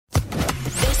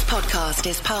podcast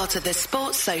is part of the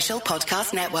Sports Social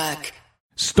Podcast Network.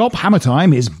 Stop Hammer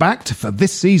Time is backed for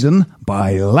this season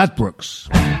by Ladbrokes.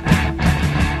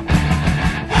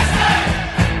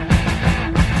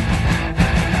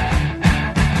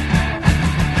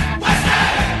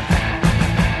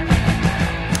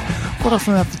 Quite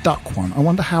often I have the duck one. I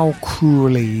wonder how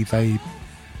cruelly they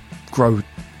grow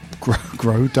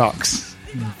ducks,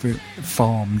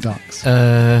 farm ducks.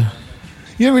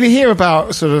 You don't really hear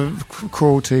about sort of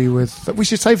cruelty with... We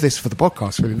should save this for the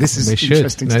podcast, really. This is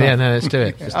interesting stuff. Yeah, no, let's do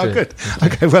it. Good.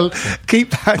 Okay, well,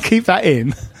 keep that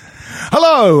in.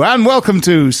 Hello, and welcome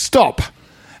to Stop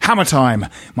Hammer Time.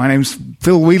 My name's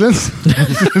Phil Whelans.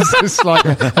 There's slight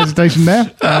hesitation there.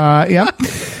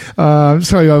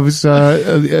 Sorry, I was...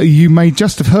 you may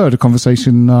just have heard a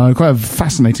conversation, quite a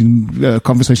fascinating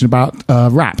conversation about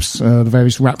wraps, the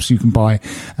various wraps you can buy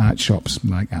at shops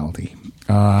like Aldi.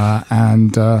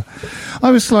 And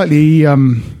I was slightly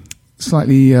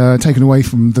taken away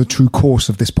from the true course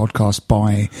of this podcast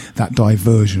by that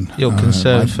diversion. Your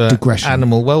concern for digression.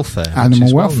 Animal welfare.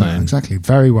 Animal welfare, exactly.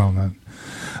 Very well known.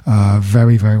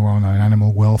 Very, very well known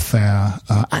animal welfare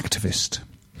activist.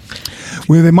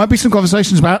 Well, there might be some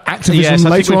conversations about activism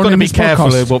later on in this podcast. We've got to be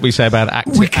careful of what we say about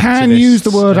activists. We can use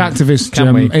the word activist,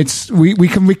 Jim. We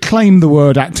can reclaim the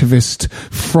word activist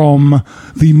from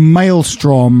the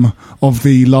maelstrom of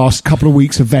the last couple of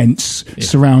weeks' events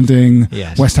surrounding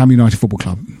West Ham United Football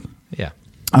Club. Yeah.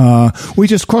 We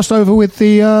just crossed over with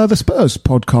the Spurs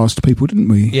podcast people, didn't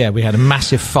we? Yeah, we had a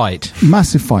massive fight. I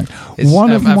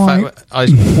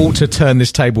ought to turn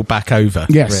this table back over.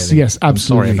 Yes, really. Yes,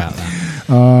 absolutely. I'm sorry about that.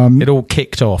 It all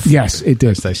kicked off. Yes, it did.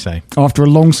 As they say. After a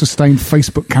long sustained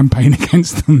Facebook campaign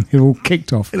against them, it all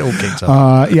kicked off.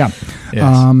 Yeah.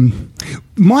 Yes.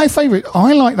 My favourite,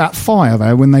 I like that fire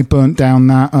there when they burnt down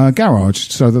that garage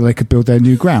so that they could build their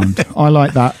new ground. I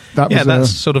like that. That's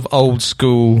sort of old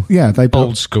school. Yeah,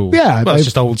 old school. Yeah, well, it's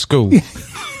just old school.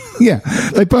 Yeah,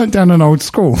 they burnt down an old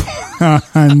school,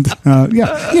 and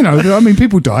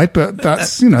people died, but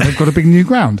that's they've got a big new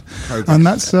ground, progress. And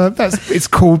that's it's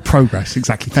called progress.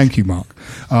 Exactly. Thank you, Mark.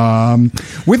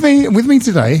 With me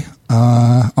today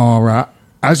are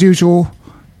as usual,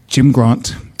 Jim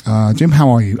Grant. Jim,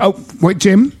 how are you? Oh, wait,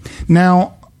 Jim.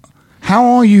 Now, how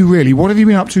are you really? What have you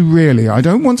been up to really? I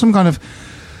don't want some kind of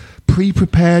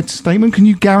pre-prepared statement. Can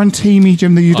you guarantee me,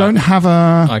 Jim, that you don't have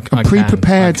a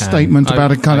pre-prepared statement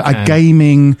about a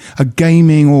gaming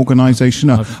organisation,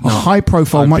 a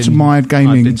high-profile, much admired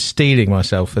gaming? I've been steeling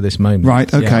myself for this moment.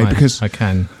 Right. Okay. Because I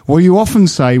can. What you often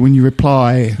say when you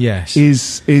reply,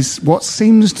 is what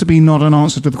seems to be not an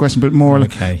answer to the question, but more a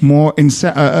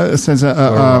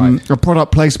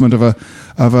product placement of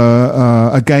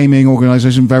a gaming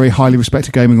organisation, very highly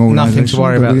respected gaming organisation. Nothing to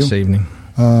worry about this evening.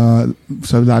 So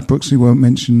Ladbrokes, we won't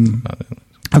mention.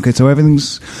 Okay, so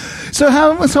everything's. So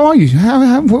are you?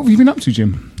 What have you been up to,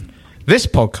 Jim? This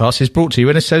podcast is brought to you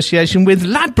in association with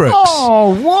Ladbrokes.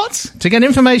 Oh, what? To get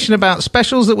information about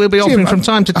specials that we'll be offering from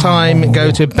time to time, go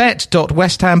to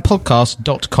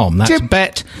bet.westhampodcast.com. That's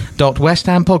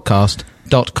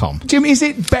bet.westhampodcast.com. Jim, is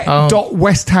it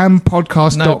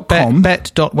bet.westhampodcast.com? No,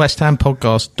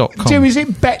 bet.westhampodcast.com. Jim, is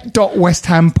it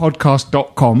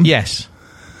bet.westhampodcast.com? Yes.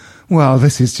 Well,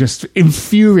 this is just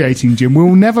infuriating, Jim.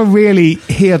 We'll never really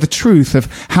hear the truth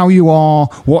of how you are,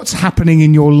 what's happening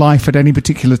in your life at any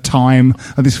particular time,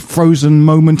 at this frozen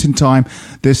moment in time,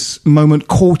 this moment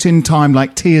caught in time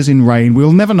like tears in rain.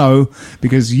 We'll never know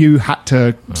because you had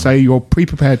to say your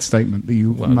pre-prepared statement that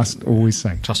you must always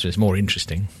say. Trust me, it's more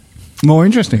interesting. More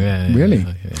interesting, really.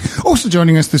 Yeah. Also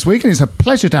joining us this week, and it's a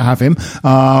pleasure to have him.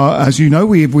 As you know,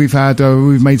 we've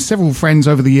made several friends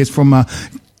over the years from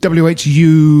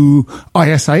WHU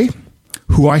ISA,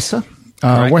 WHUISA,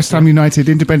 West Ham United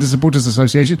Independent Supporters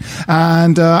Association,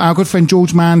 and our good friend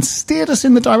George Mann steered us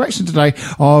in the direction today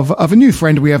of a new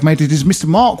friend we have made. It is Mr.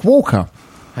 Mark Walker.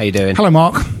 How you doing? Hello,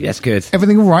 Mark. Yes, good.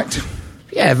 Everything all right?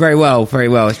 Yeah, very well, very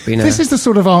well. It's been. This is the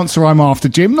sort of answer I'm after,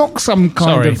 Jim. Not some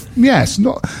kind of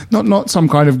not some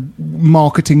kind of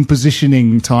marketing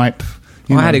positioning type.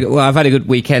 I've had a good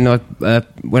weekend. I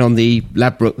went on the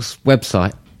Ladbrokes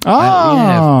website.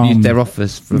 Used their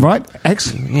offers. Right,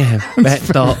 excellent. Yeah,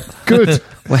 good.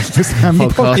 West Ham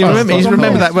podcast. You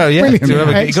remember that well, yeah.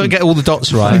 You've got to get all the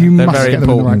dots right. They're very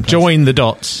important. Join the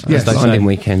dots. Yes, Sunday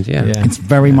weekend. Yeah, it's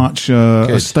very much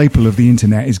a staple of the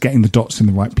internet is getting the dots in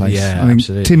the right place. Yeah, I think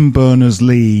absolutely. Tim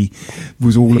Berners-Lee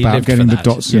was all about getting the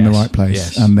dots in the right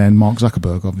place, and then Mark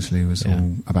Zuckerberg obviously was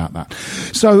all about that.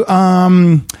 So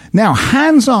now,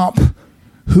 hands up,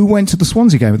 who went to the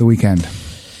Swansea game at the weekend?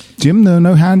 Jim,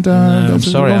 no hand. No, I'm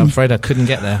sorry, I'm afraid I couldn't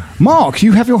get there. Mark,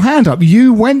 you have your hand up.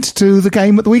 You went to the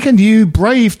game at the weekend. You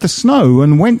braved the snow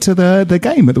and went to the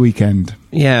game at the weekend.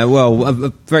 Yeah, well, a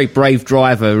very brave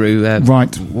driver who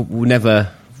will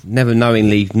never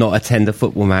knowingly not attend a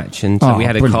football match, and so we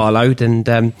had a carload, and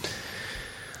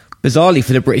bizarrely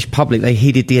for the British public, they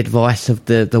heeded the advice of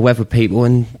the weather people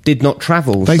and did not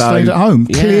travel. They stayed at home.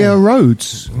 Yeah. Clear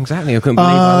roads. Exactly, I couldn't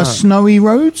believe that. Snowy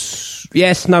roads.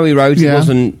 Yeah, snowy roads. Yeah.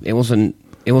 It wasn't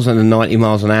a 90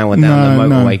 miles an hour down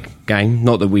the motorway game.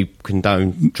 Not that we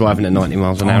condone driving at 90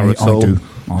 miles an hour at all. I do.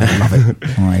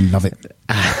 I love it.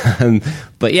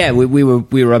 But yeah, we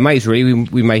were amazed. Really,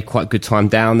 we made quite a good time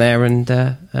down there, and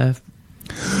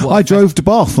I drove to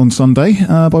Bath on Sunday.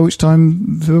 By which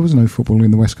time there was no football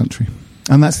in the West Country,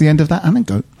 and that's the end of that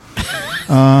anecdote.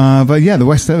 But yeah, the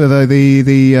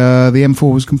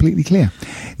M4 was completely clear.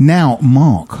 Now,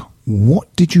 Mark,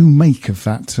 what did you make of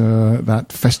that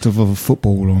festival of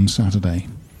football on Saturday?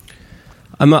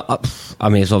 I mean,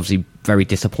 it's obviously very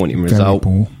disappointing result.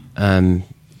 Very poor.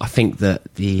 I think that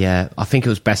I think it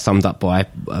was best summed up by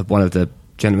one of the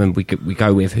gentlemen we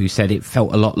go with, who said it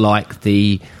felt a lot like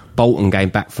the Bolton game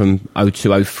back from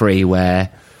 02-03, where,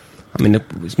 I mean,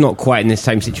 it's not quite in the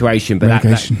same situation, but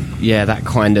that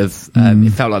kind of it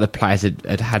felt like the players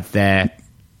had their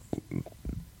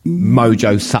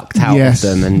mojo sucked out of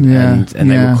them, and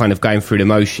they were kind of going through the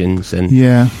motions,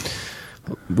 and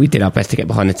we did our best to get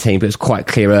behind the team, but it was quite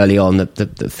clear early on that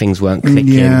things weren't clicking.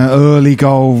 Yeah, early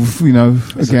goal,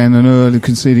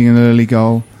 conceding an early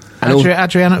goal.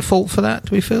 Adrian at fault for that,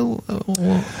 do we feel?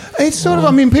 It's sort of,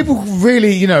 I mean, people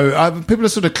really, people are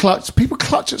sort of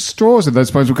clutch at straws at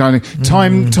those points. We're kind of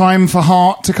time for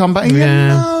Hart to come back.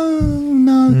 Yeah.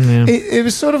 No. Yeah. It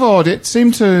was sort of odd. It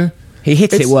seemed to... He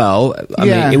hit it well. I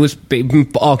mean, it was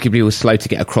arguably was slow to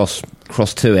get across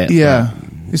to it. Yeah.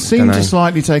 It seemed to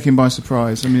slightly take him by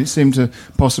surprise. I mean, it seemed to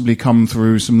possibly come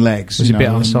through some legs. It was a bit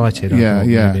unsighted.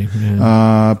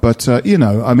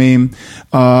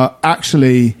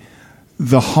 Actually,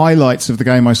 the highlights of the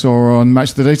game I saw on Match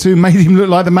of the Day 2 made him look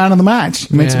like the man of the match.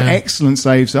 He made some excellent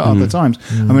saves at other times.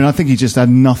 I mean, I think he just had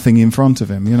nothing in front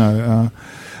of him.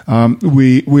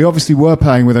 We obviously were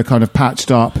playing with a kind of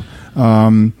patched up.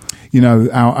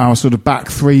 Our sort of back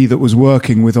three that was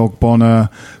working with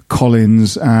Ogbonna,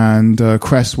 Collins and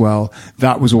Cresswell,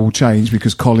 that was all changed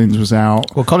because Collins was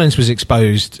out. Well, Collins was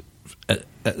exposed at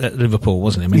Liverpool,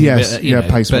 wasn't he? I mean,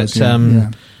 pace-wise.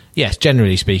 Yes,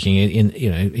 generally speaking,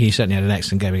 he certainly had an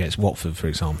excellent game against Watford, for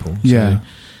example. So,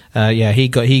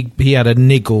 he had a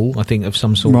niggle, I think, of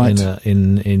some sort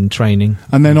in training,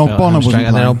 and then Ogbonna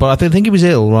wasn't. But I think he was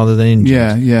ill rather than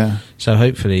injured. Yeah. So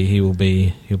hopefully he'll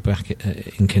be back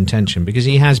in contention, because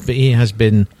he has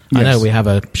been. Yes. I know we have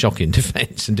a shocking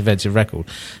defence and defensive record,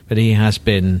 but he has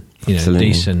been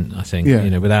decent. I think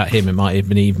without him it might have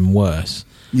been even worse.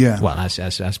 Yeah. Well,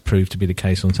 as proved to be the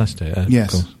case on Saturday.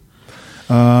 Yes. Of course.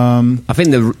 I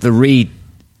think the Reed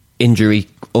injury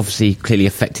obviously clearly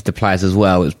affected the players as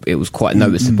well. It was quite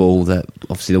noticeable that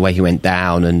obviously the way he went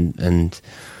down, and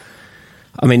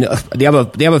I mean the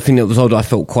other thing that was odd, I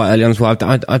felt quite early on as well.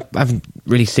 I haven't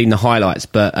really seen the highlights,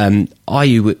 but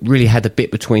Ayew really had a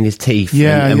bit between his teeth.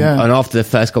 And after the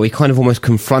first goal, he kind of almost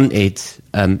confronted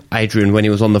Adrian when he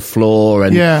was on the floor,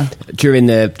 and during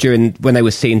when they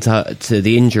were seeing to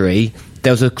the injury,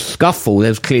 there was a scuffle.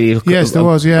 There was clearly a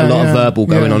lot of verbal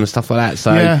going on and stuff like that.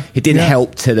 So it didn't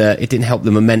help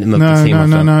the momentum of the team.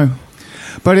 No.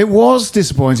 But it was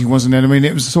disappointing, wasn't it? I mean,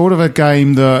 it was sort of a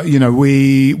game that,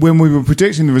 when we were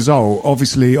predicting the result,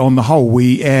 obviously on the whole,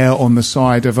 we err on the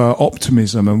side of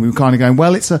optimism, and we were kind of going,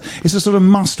 well, it's a sort of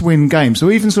must-win game.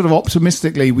 So even sort of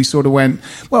optimistically, we sort of went,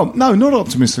 well, no, not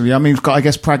optimistically. I mean, I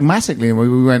guess pragmatically, and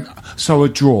we went, so a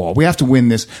draw. We have to win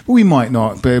this, but we might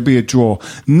not, but it'll be a draw.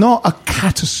 Not a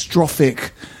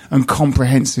catastrophic and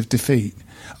comprehensive defeat.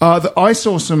 I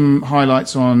saw some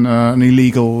highlights on an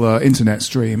illegal internet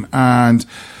stream, and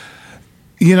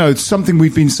something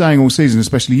we've been saying all season,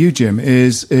 especially you, Jim,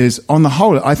 is on the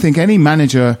whole, I think any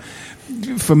manager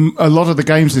from a lot of the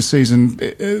games this season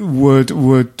would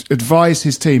advise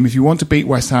his team, if you want to beat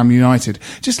West Ham United,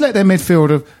 just let their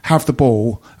midfielder have the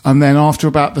ball, and then after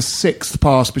about the sixth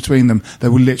pass between them, they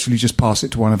will literally just pass it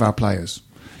to one of our players.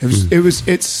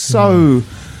 It's so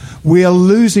we are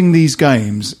losing these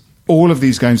games. All of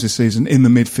these games this season in the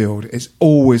midfield is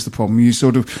always the problem. You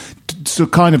sort of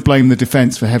kind of blame the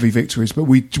defence for heavy victories, but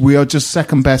we are just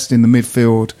second best in the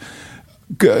midfield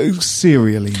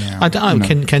serially now. I don't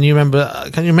know. Can you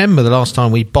remember the last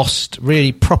time we bossed a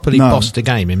game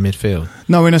in midfield?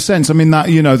 No, in a sense. I mean that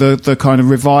the kind of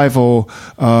revival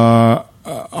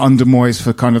under Moyes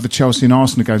for kind of the Chelsea and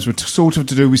Arsenal games were sort of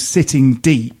to do with sitting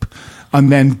deep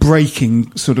and then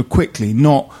breaking sort of quickly,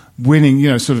 not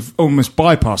winning, sort of almost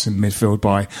bypassing midfield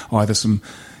by either some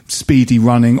speedy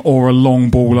running or a long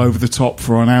ball over the top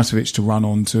for Arnautovic to run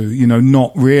onto,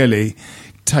 not really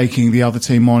taking the other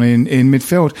team on in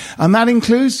midfield. And that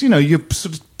includes, your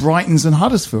sort of Brightons and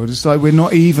Huddersfield. It's like we're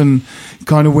not even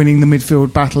kind of winning the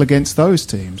midfield battle against those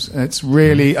teams. It's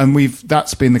really, and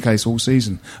that's been the case all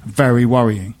season. Very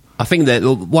worrying. I think that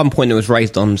one point that was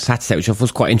raised on Saturday, which I thought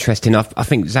was quite interesting, I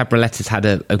think Zabaleta's had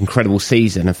an incredible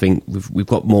season. I think we've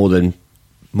got more than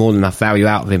enough value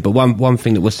out of him. But one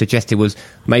thing that was suggested was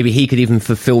maybe he could even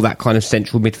fulfil that kind of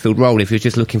central midfield role if you're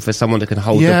just looking for someone that can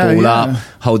hold the ball up,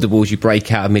 hold the ball as you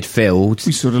break out of midfield.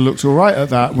 He sort of looked all right at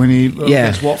that when he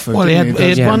against Watford. Well, he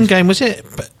had one game. Was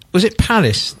it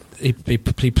Palace? He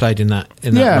played in that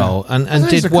role and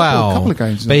did well. A couple of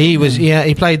games, but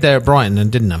he played there at Brighton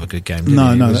and didn't have a good game.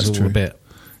 No, that's true. A bit.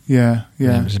 Yeah.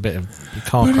 It was a bit of a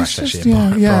car crash actually.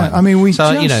 I mean,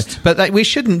 but we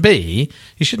shouldn't be.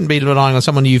 You shouldn't be relying on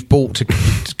someone you've bought to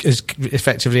as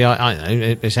effectively. I don't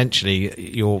know,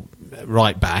 essentially your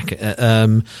right back.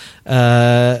 It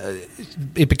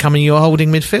becoming your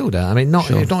holding midfielder. I mean, not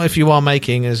if you are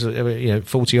making as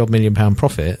 £40-odd million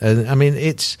profit. I mean,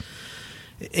 is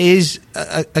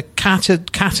a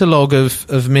catalogue of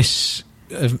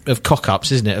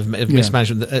cock-ups, isn't it? Of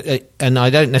mismanagement, and I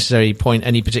don't necessarily point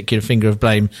any particular finger of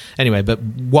blame anyway. But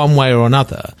one way or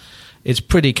another, it's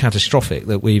pretty catastrophic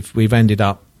that we've ended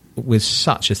up with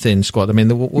such a thin squad. I mean,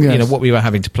 what we were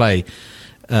having to play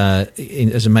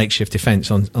as a makeshift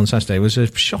defence on Saturday was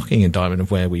a shocking indictment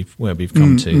of where we've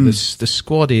come to. The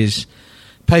squad is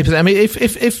paper. I mean, if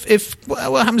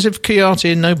what happens if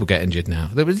Kouyaté and Noble get injured now?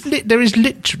 There's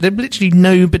literally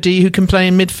nobody who can play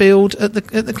in midfield at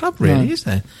the club. Really, is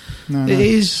there? No. It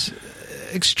is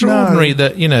extraordinary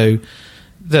that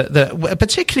that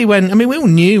particularly when we all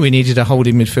knew we needed a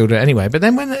holding midfielder anyway. But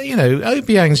then when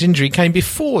Obiang's injury came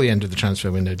before the end of the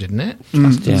transfer window, didn't it?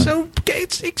 So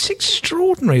it's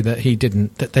extraordinary that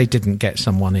they didn't get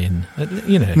someone in.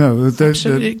 No,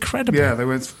 absolutely incredible. Yeah, they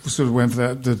went for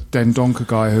the Dendoncker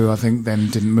guy who I think then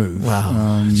didn't move.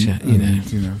 Wow,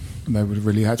 they would have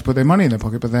really had to put their money in their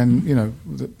pocket, but then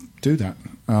do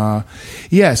that.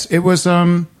 Yes, it was.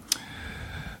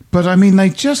 But I mean, they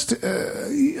just,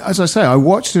 as I say, I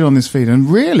watched it on this feed,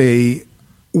 and really,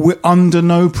 we're under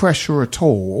no pressure at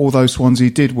all. Although Swansea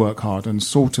did work hard and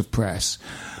sort of press,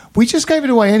 we just gave it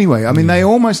away anyway. I mean, they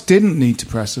almost didn't need to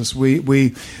press us. We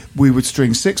would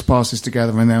string 6 passes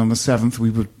together, and then on the 7th,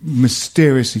 we would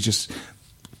mysteriously just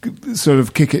sort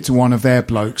of kick it to one of their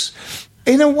blokes.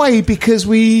 In a way, because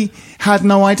we had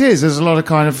no ideas. There's a lot of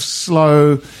kind of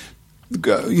slow,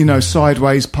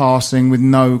 sideways passing with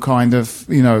no kind of,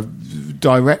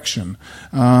 direction.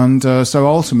 And so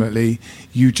ultimately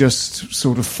you just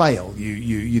sort of fail.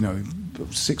 You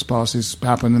 6 passes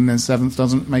happen and then 7th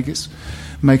doesn't make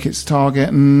its target,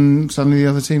 and suddenly the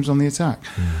other team's on the attack.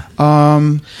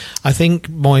 I think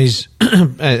Moyes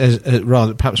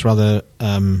rather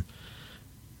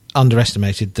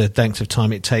underestimated the length of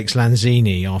time it takes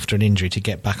Lanzini after an injury to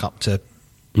get back up to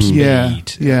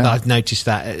speed. Yeah. I've noticed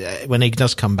that when he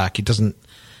does come back, he doesn't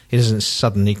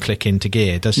suddenly click into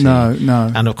gear, does he?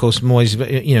 No. And of course, Moyes,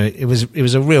 it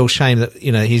was a real shame that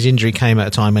his injury came at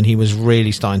a time when he was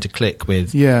really starting to click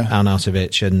with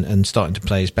Arnautovic and starting to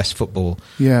play his best football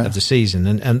of the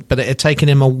season. But it had taken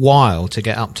him a while to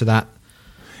get up to that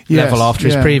level after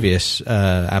his previous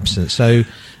absence. So,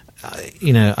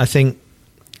 I think.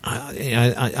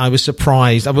 I was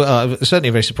surprised. I was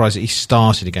certainly very surprised that he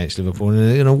started against Liverpool,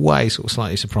 and in a way, sort of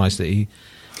slightly surprised that he,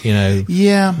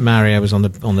 Mario was on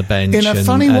the bench. In a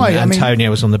funny way,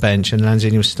 Antonio was on the bench, and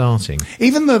Lanzini was starting.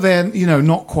 Even though they're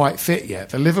not quite fit yet,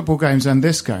 the Liverpool games and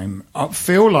this game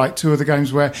feel like 2 of the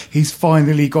games where he's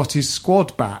finally got his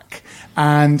squad back.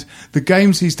 And the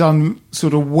games he's done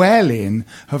sort of well in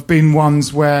have been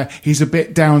ones where he's a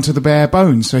bit down to the bare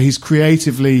bones. So he's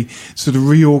creatively sort of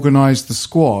reorganised the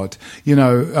squad,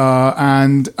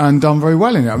 and done very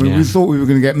well in it. I mean, we thought we were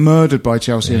going to get murdered by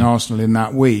Chelsea and Arsenal in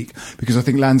that week because I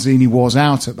think Lanzini was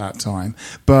out at that time.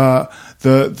 But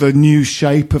the new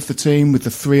shape of the team with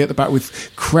the 3 at the back,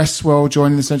 with Cresswell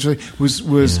joining essentially,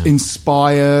 was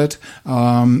inspired.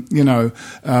 Moving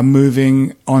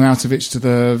Arnautovic to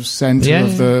the centre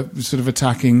of the sort of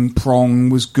attacking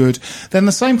prong was good. Then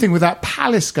the same thing with that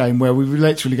Palace game where we were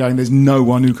literally going, there's no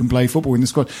one who can play football in the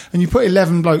squad, and you put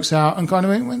 11 blokes out and kind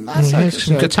of went, that's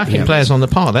some attacking players on the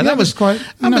part. That was quite.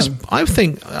 I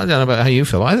think, I don't know about how you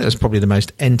feel, I think it was probably the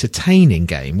most entertaining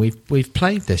game we've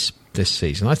played this this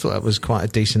season. I thought that was quite a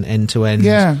decent end-to-end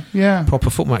proper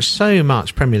football match. So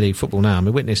much Premier League football now. I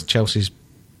mean, witness Chelsea's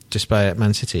display at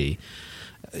Man City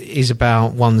is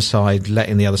about one side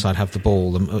letting the other side have the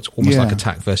ball. It's almost like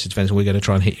attack versus defence, and we're going to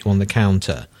try and hit you on the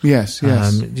counter. Yes.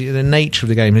 The nature of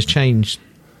the game has changed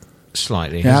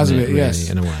slightly, hasn't it? Really, yes.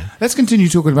 In a way. Let's continue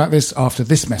talking about this after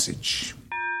this message.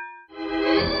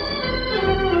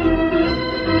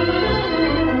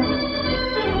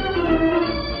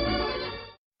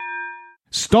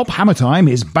 Stop Hammer Time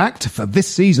is backed for this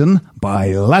season by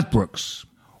Ladbrokes.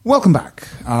 Welcome back.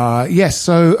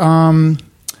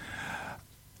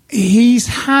 He's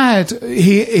had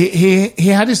he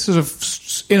had his sort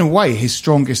of, in a way, his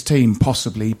strongest team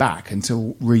possibly back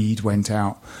until Reed went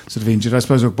out sort of injured. I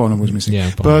suppose Ogbonna was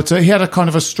missing, but he had a kind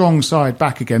of a strong side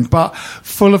back again, but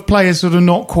full of players sort of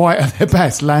not quite at their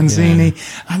best. Lanzini,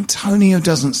 Antonio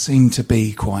doesn't seem to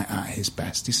be quite at his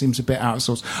best. He seems a bit out of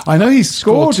sorts. I know he's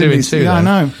scored in this. Yeah, I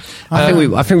know.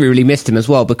 I think we really missed him as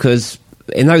well, because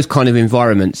in those kind of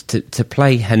environments, to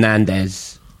play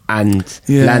Hernandez and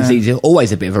Lanzini is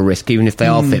always a bit of a risk, even if they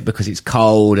are fit, because it's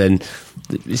cold and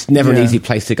it's never an easy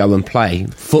place to go and play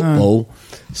football.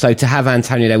 So to have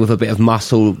Antonio there with a bit of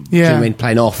muscle,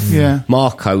 playing off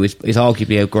Marco is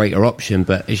arguably a greater option.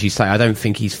 But as you say, I don't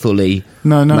think he's fully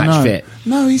match fit.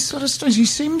 No, he's sort of strange.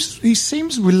 He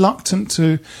seems reluctant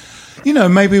to.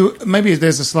 Maybe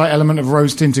there's a slight element of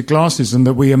rose-tinted glasses, and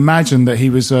that we imagine that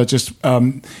he was just,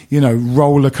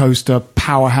 roller coaster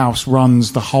powerhouse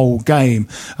runs the whole game,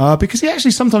 because he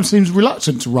actually sometimes seems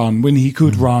reluctant to run when he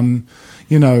could run.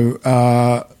 In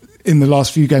the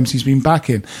last few games he's been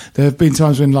back in, there have been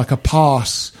times when, like, a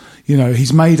pass,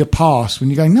 he's made a pass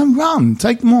when you're going, no, run,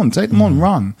 take them on,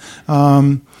 run.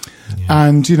 And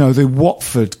the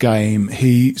Watford game,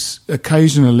 he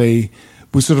occasionally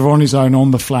was sort of on his own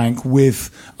on the flank with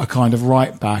a kind of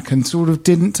right back and sort of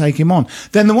didn't take him on.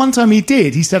 Then the one time he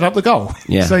did, he set up the goal.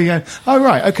 Yeah. So you go, oh,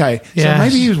 right, okay. Yes. So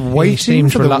maybe he was waiting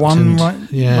for the one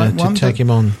to take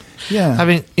him on. Yeah.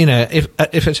 Having,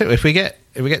 if we get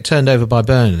turned over by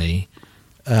Burnley,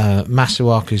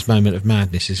 Masuaku's moment of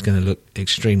madness is going to look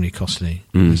extremely costly,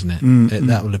 isn't it?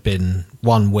 That would have been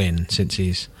one win since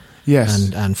he's... Yes,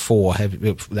 and 4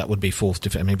 heavy. That would be fourth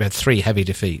defeat. I mean, we had 3 heavy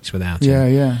defeats without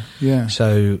him. Yeah.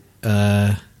 So we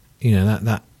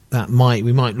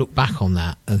might look back on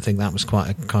that and think that was quite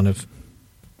a kind of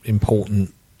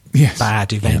important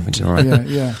bad event.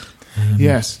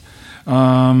 Yes.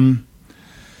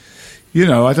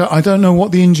 I don't know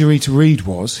what the injury to Reed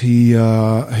was. He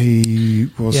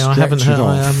was stretchered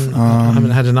off. I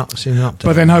haven't had seen an update.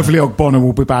 But then hopefully Ogbonna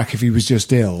will be back if he was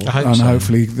just ill,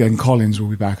 hopefully then Collins will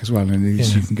be back as well, and at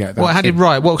least you can get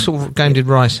that. What sort of game did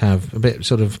Rice have? A bit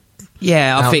sort of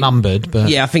outnumbered,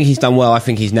 but I think he's done well. I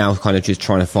think he's now kind of just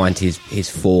trying to find his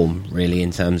form, really,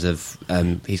 in terms of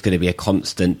he's going to be a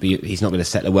constant, but he's not going to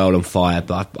set the world on fire.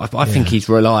 But I think he's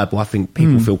reliable. I think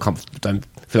people feel comfortable. Don't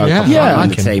feel uncomfortable in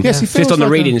the team. Yes, just on the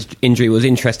Reed injury, was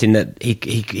interesting that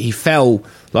he fell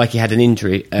like he had an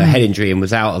injury, a head injury, and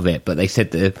was out of it. But they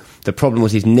said the problem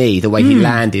was his knee. The way he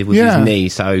landed was his knee.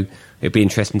 So it'd be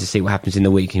interesting to see what happens in the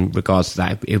week in regards to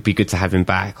that. It would be good to have him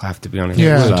back, I have to be honest.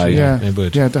 It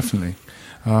would. Yeah, definitely.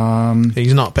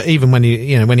 He's not, but even when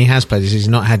he has played this, he's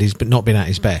not been at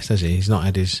his best, has he? He's not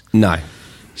had his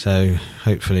So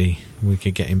hopefully we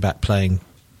could get him back playing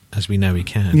as we know he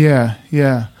can. Yeah.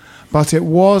 But it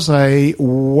was a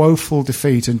woeful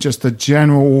defeat, and just the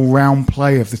general all-round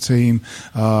play of the team,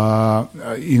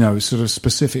 sort of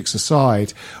specifics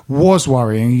aside, was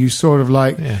worrying. You sort of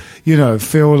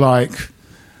feel like,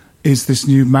 is this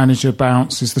new manager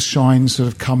bounce? Is the shine sort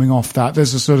of coming off that?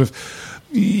 There's a sort of,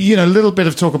 a little bit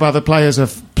of talk about the players are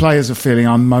feeling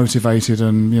unmotivated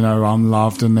and,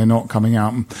 unloved, and they're not coming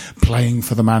out and playing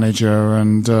for the manager.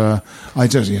 And I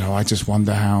just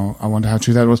wonder how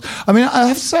true that was. I mean, I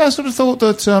have to say, I sort of thought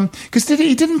that because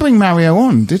he didn't bring Mario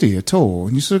on, did he, at all?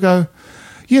 And you sort of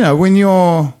go, when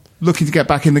you're looking to get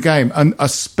back in the game, and a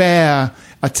spare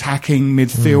attacking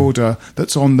midfielder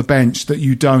that's on the bench that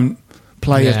you don't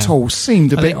play at all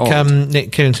seemed a bit odd.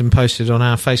 Nick Killington posted on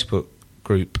our Facebook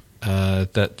group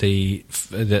that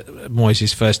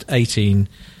Moyes' first 18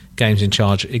 games in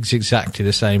charge is exactly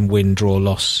the same win, draw,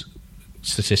 loss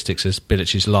statistics as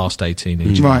Bilic's last 18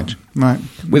 in charge. Right.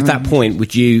 With that point,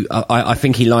 would you? I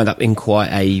think he lined up in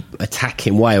quite a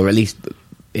attacking way, or at least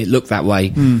it looked that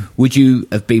way. Would you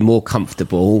have been more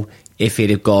comfortable if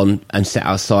he'd have gone and set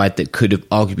outside that could have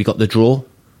arguably got the draw?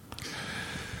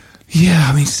 Yeah,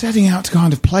 I mean, setting out to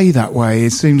kind of play that way,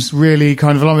 it seems really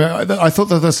kind of long. I thought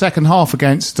that the second half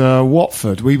against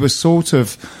Watford, we were sort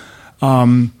of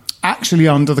actually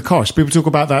under the cosh. People talk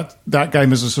about that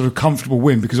game as a sort of comfortable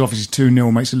win because obviously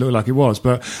 2-0 makes it look like it was,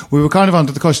 but we were kind of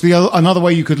under the cosh. Another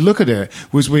way you could look at it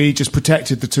was we just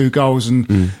protected the 2 goals, and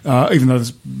even though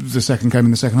the second came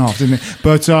in the second half, didn't it?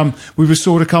 But we were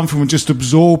sort of comfortable and just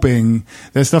absorbing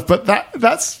their stuff. But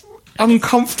that's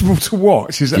uncomfortable to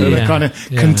watch. Is a kind of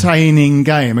containing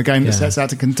game, a game that sets out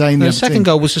to contain the second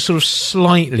goal was a sort of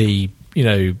slightly,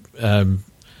 ping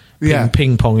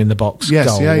pong in the box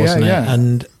goal, wasn't it?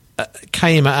 And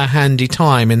came at a handy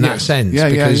time in that sense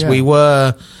because we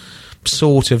were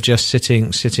sort of just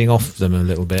sitting off them a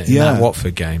little bit in that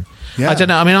Watford game. I don't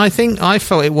know. I mean, I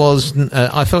felt it wasn't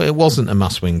a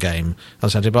must-win game on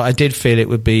Saturday, but I did feel it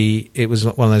was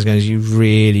one of those games you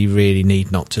really, really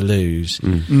need not to lose,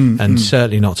 and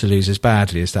certainly not to lose as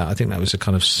badly as that. I think that was a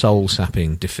kind of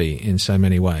soul-sapping defeat in so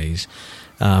many ways.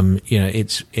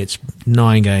 It's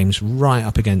 9 games right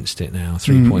up against it now,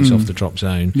 3 points off the drop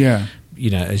zone. Yeah.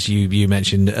 As you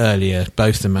mentioned earlier,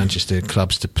 both the Manchester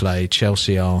clubs to play,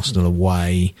 Chelsea, Arsenal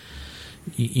away.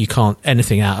 You can't,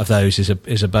 anything out of those is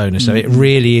a bonus. So it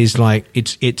really is like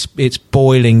it's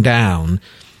boiling down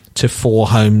to 4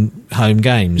 home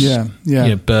games.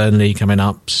 Yeah. Burnley coming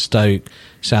up, Stoke,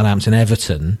 Southampton,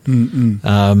 Everton,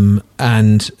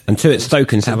 and to it,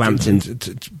 Stoke and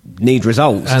Southampton need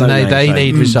results, and they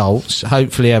need results.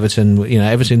 Hopefully, Everton,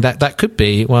 that could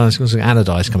be. Well, I was going to say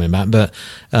Allardyce coming back, but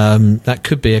that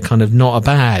could be a kind of not a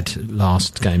bad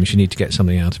last game if you need to get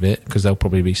something out of it, because they'll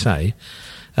probably be safe.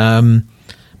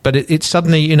 But it's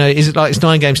suddenly, is it like it's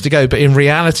 9 games to go? But in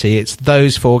reality, it's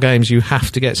those 4 games you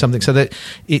have to get something, so that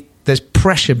there's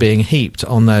pressure being heaped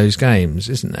on those games,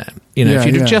 isn't there? If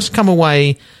you'd have just come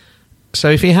away. So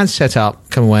if he had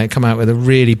come out with a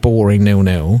really boring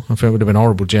 0-0, I think it would have been a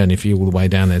horrible journey for you all the way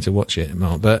down there to watch it,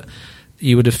 Mark. But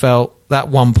you would have felt that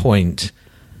 1 point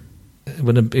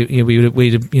we'd have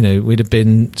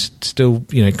been still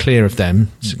clear of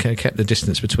them, so kept the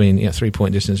distance between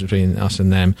 3-point distance between us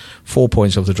and them, 4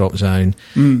 points off the drop zone,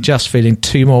 just feeling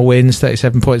 2 more wins,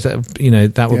 37 points.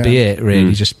 That would be it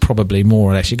really. Just probably more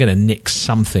or less you're going to nick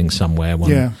something somewhere.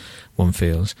 One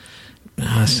feels.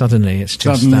 Suddenly it's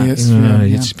just it's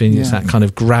that kind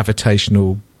of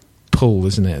gravitational pull,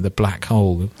 isn't it? The black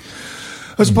hole.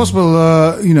 As a possible,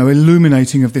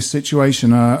 illuminating of this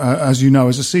situation, as you know,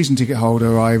 as a season ticket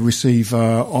holder, I receive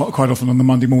quite often on the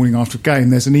Monday morning after a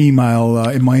game. There's an email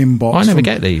in my inbox. I never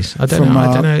get these. I don't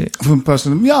know. From a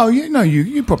person.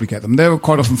 You probably get them. They're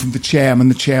quite often from the chairman,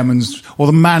 the chairman's, or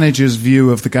the manager's view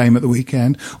of the game at the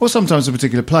weekend, or sometimes a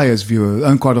particular player's view,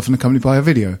 and quite often accompanied by a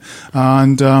video.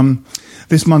 And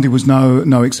this Monday was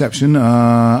no exception.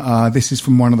 This is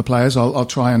from one of the players. I'll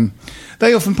try and.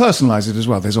 They often personalise it as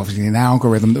well. There's obviously an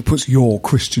algorithm that puts your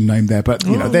Christian name there, but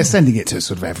they're sending it to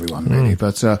sort of everyone really.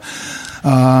 But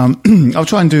I'll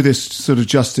try and do this sort of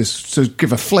justice to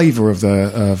give a flavour of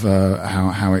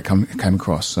how it came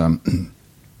across.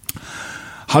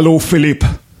 Hello, Philip.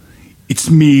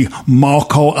 It's me,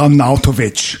 Marko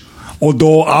Arnautovic.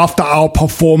 Although after our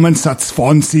performance at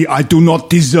Swansea, I do not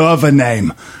deserve a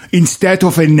name. Instead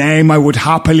of a name, I would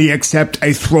happily accept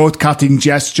a throat-cutting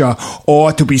gesture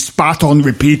or to be spat on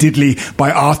repeatedly by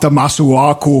Arthur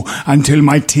Masuaku until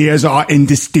my tears are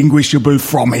indistinguishable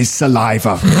from his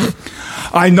saliva.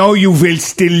 I know you will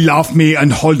still love me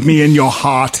and hold me in your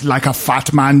heart like a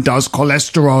fat man does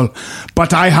cholesterol,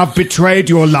 but I have betrayed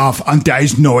your love and there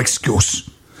is no excuse.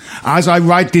 As I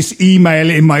write this email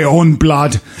in my own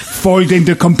blood, folding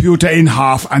the computer in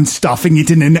half and stuffing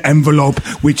it in an envelope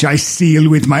which I seal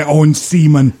with my own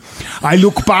semen, I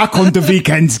look back on the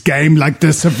weekend's game like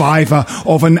the survivor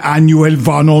of an annual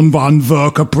one-on-one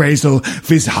work appraisal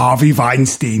with Harvey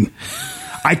Weinstein.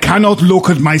 I cannot look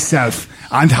at myself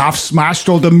and have smashed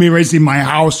all the mirrors in my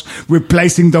house,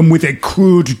 replacing them with a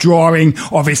crude drawing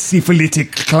of a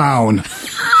syphilitic clown.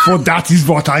 For that is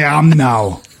what I am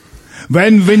now.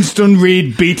 When Winston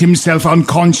Reid beat himself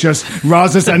unconscious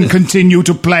rather than continue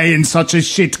to play in such a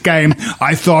shit game,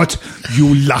 I thought,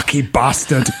 you lucky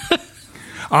bastard.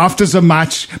 After the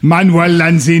match, Manuel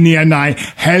Lanzini and I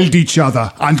held each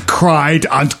other and cried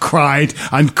and cried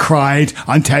and cried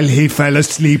until he fell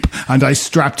asleep and I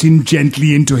strapped him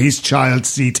gently into his child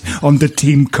seat on the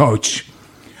team coach.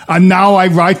 And now I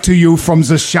write to you from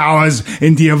the showers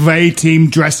in the away team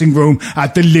dressing room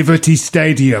at the Liberty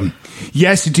Stadium.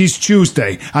 Yes, it is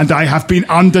Tuesday, and I have been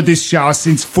under this shower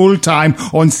since full time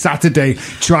on Saturday,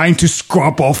 trying to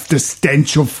scrub off the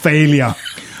stench of failure.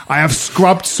 I have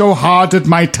scrubbed so hard at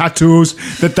my tattoos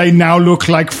that they now look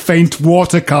like faint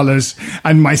watercolors,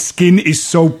 and my skin is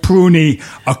so pruny,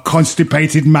 a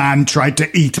constipated man tried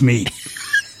to eat me.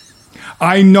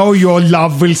 I know your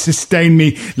love will sustain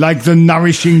me like the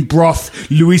nourishing broth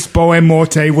Luis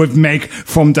Boemorte would make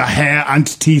from the hair and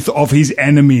teeth of his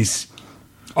enemies.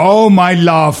 Oh, my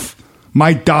love,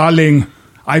 my darling,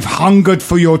 I've hungered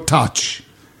for your touch.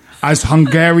 As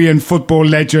Hungarian football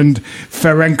legend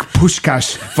Ferenc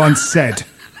Puskás once said,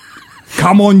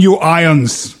 come on, you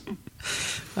irons.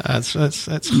 That's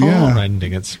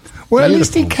heart-rending. It's well, at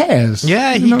least he cares.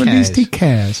 Yeah, he cares. At least he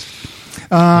cares.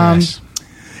 Yes.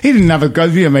 He didn't have a go.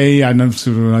 He had a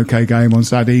sort of an okay game on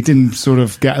Saturday. He didn't sort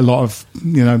of get a lot of,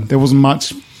 there wasn't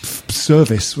much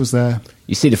service, was there?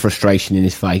 You see the frustration in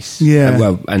his face.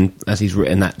 Yeah. And as he's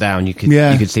written that down, you could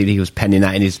see that he was penning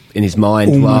that in his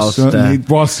mind whilst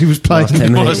he was playing.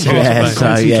 Concentrating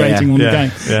on the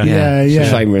game. Yeah. It's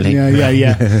a shame, really.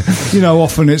 Yeah.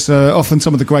 Often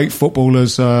some of the great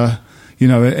footballers,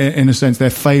 in a sense,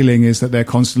 their failing is that they're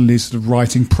constantly sort of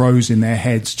writing prose in their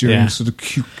heads during sort of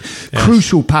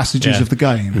crucial passages of the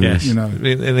game. Yes.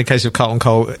 In the case of Carlton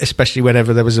Cole, especially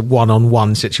whenever there was a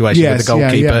one-on-one situation with the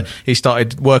goalkeeper, he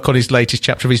started work on his latest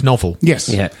chapter of his novel. Yes.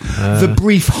 Yeah. The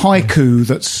brief haiku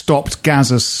that stopped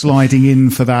Gaza sliding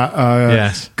in for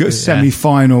that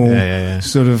semi-final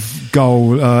sort of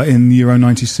goal in Euro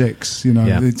 96.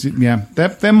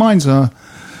 Their minds are...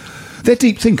 They're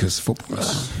deep thinkers,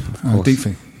 footballers. Deep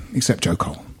think, except Joe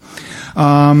Cole.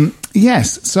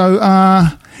 Yes. So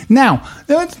now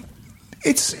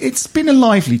it's been a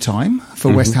lively time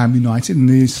for West Ham United in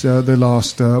the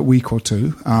last week or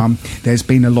two. There's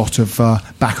been a lot of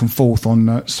back and forth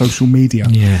on social media.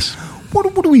 Yes.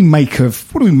 What do we make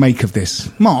of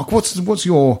this, Mark? What's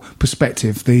your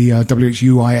perspective? The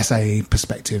WHUISA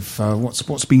perspective.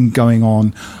 What's been going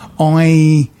on?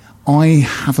 I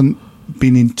haven't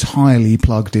been entirely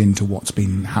plugged into what's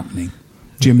been happening.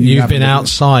 Jim, you've been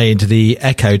outside the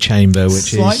echo chamber,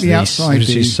 which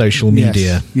is social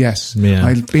media. Yes. Yeah.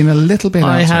 I've been a little bit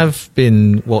outside. I have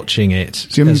been watching it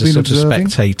Jim, as a sort of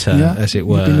spectator, as it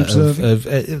were.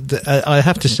 I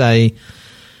have to say,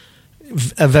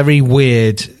 a very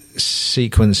weird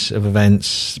sequence of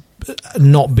events,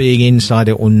 not being inside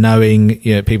it or knowing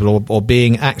people or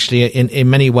being actually in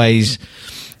many ways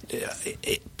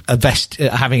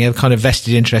having a kind of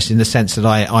vested interest in the sense that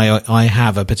I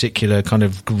have a particular kind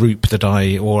of group that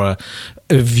or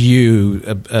a view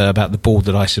about the board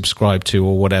that I subscribe to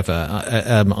or whatever.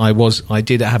 I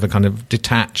did have a kind of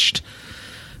detached,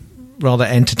 rather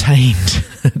entertained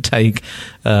take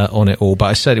on it all, but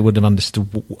I certainly wouldn't have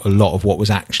understood a lot of what was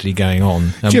actually going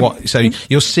on. So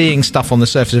you're seeing stuff on the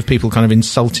surface of people kind of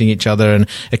insulting each other and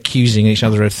accusing each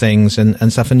other of things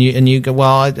and stuff, and you go,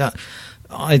 well,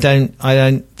 I don't.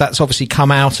 That's obviously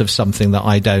come out of something that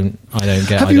I don't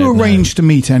get. Have you arranged to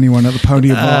meet anyone at the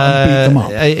podium bar and beat them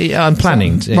up? I'm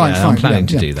planning to. I'm planning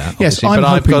to do that. Yes, I'm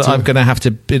going to have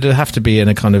to. It'll have to be in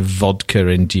a kind of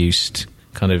vodka-induced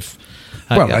kind of.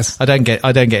 I don't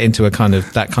get into a kind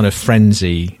of that kind of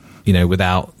frenzy.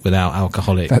 Without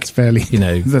alcoholic. That's fairly.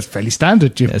 That's fairly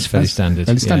standard, Jim. That's fairly standard.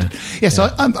 Fairly standard. Yes,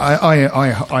 yeah.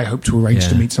 I hope to arrange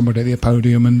to meet somebody at the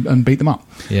podium and beat them up.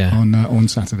 Yeah. On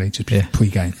Saturday, just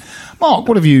pre-game. Mark,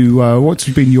 what's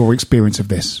been your experience of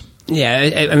this?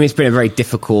 Yeah, I mean, it's been a very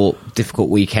difficult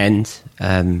weekend.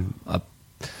 I'm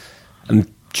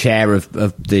chair of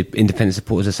the Independent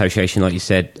Supporters Association, like you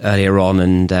said earlier on,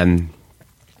 and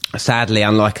sadly,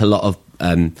 unlike a lot of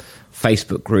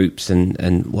Facebook groups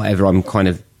and whatever, I'm kind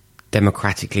of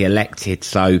democratically elected,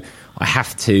 so I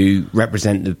have to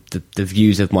represent the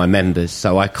views of my members.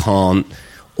 So I can't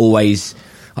always.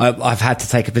 I've had to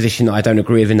take a position that I don't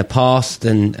agree with in the past,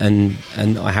 and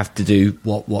I have to do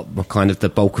what kind of the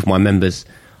bulk of my members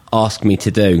ask me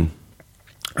to do.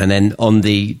 And then on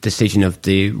the decision of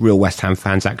the Real West Ham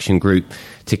Fans Action Group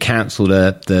to cancel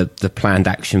the planned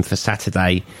action for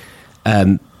Saturday,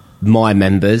 my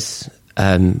members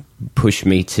pushed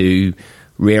me to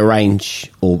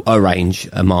rearrange or arrange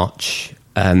a march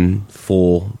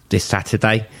for this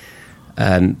Saturday.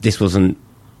 This wasn't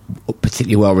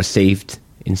particularly well received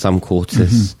in some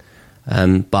quarters,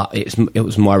 but it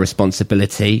was my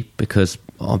responsibility because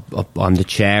I'm the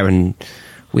chair and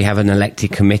we have an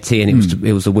elected committee, and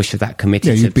it was a wish of that committee.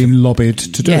 Yeah, you've been lobbied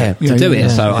to do it. To do it.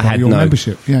 So I had no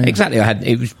membership. Exactly.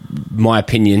 It was my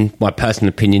opinion. My personal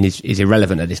opinion is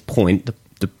irrelevant at this point.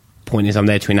 The point is, I'm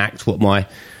there to enact what my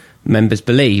members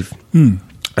believe.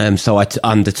 So I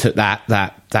undertook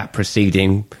that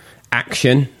preceding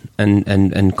action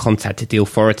and contacted the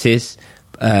authorities.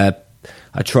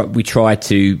 We tried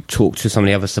to talk to some of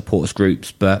the other supporters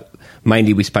groups, but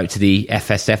mainly we spoke to the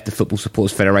FSF, the Football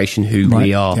Supporters Federation, who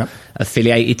we are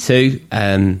affiliated to,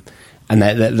 and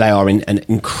they are an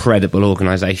incredible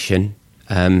organisation.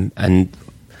 And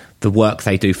the work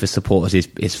they do for supporters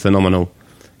is phenomenal,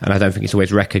 and I don't think it's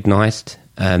always recognised.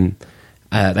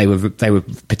 They were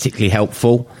particularly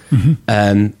helpful,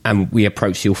 and we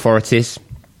approached the authorities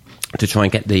to try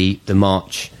and get the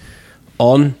march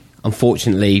on.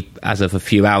 Unfortunately, as of a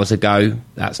few hours ago,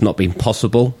 that's not been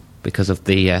possible because of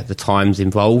the times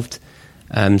involved.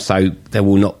 So there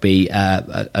will not be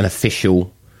an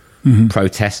official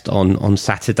protest on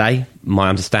Saturday. My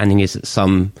understanding is that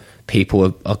some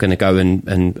people are going to go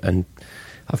and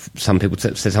some people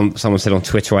said, someone said on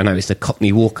Twitter, I noticed a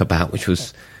Cockney walkabout, which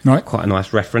was quite a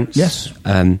nice reference. Yes.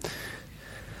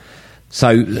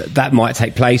 So that might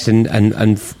take place, and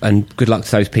good luck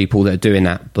to those people that are doing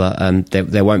that. But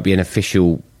there won't be an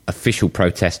official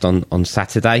protest on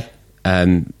Saturday.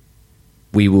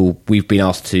 We've been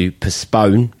asked to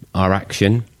postpone our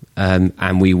action,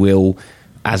 and we will,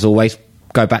 as always,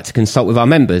 go back to consult with our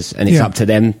members, and it's up to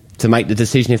them to make the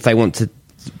decision if they want to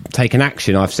take an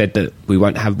action. I've said that we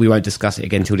won't discuss it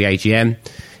again until the AGM.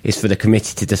 It's for the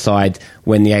committee to decide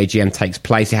when the AGM takes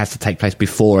place. It has to take place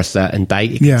before a certain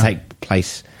date. It can take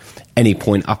place any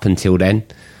point up until then.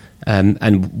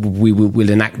 And we will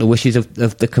enact the wishes of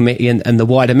the committee and the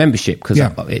wider membership, because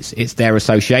it's their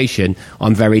association.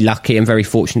 I'm very lucky and very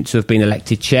fortunate to have been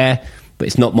elected chair, but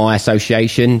it's not my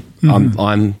association.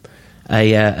 I'm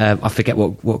I forget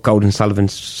what Gold & Sullivan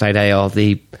say they are,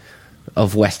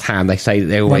 of West Ham. They say that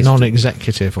they're always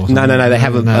non-executive or something. No. They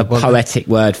have a poetic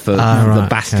word for the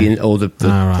bastion or the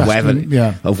whatever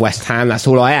of West Ham. That's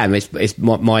all I am. It's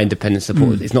my independent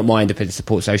support. It's not my independent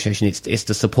support association. It's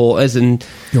the supporters, and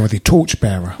you're the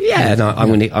torchbearer. Yeah, no, I'm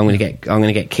going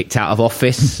to get kicked out of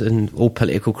office, and all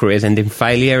political careers end in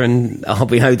failure, and I'll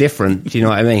be no different. Do you know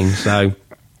what I mean? So.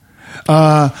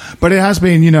 But it has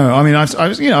been, I mean,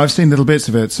 I've seen little bits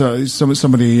of it. So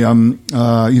somebody,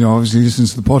 obviously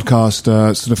listens to the podcast,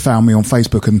 sort of found me on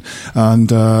Facebook and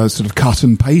sort of cut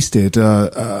and pasted,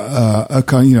 a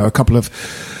couple of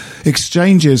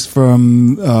exchanges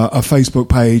from a Facebook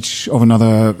page of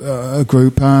another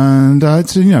group, and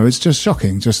it's just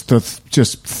shocking, just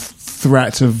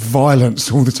threat of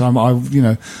violence all the time. I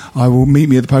will meet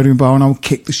me at the podium bar and I will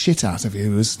kick the shit out of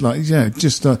you. It was like,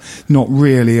 just not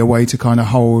really a way to kind of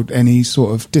hold any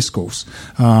sort of discourse.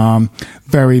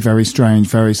 Very, very strange,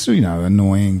 very,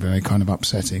 annoying, very kind of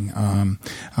upsetting.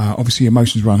 Obviously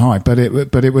emotions run high, but it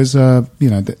was, I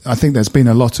think there's been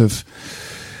a lot of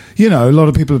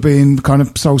people have been kind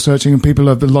of soul searching, and a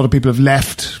lot of people have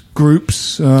left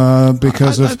groups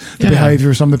because of the behaviour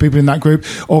of some of the people in that group.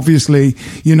 Obviously,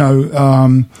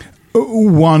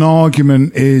 one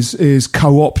argument is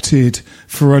co-opted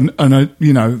for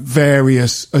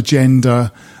various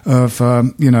agenda of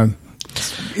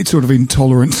it's sort of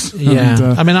intolerance. And,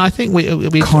 I mean, I think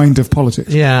we kind of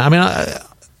politics. Yeah, I mean.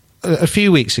 A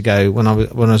few weeks ago, when I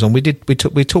was on, we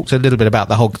talked a little bit about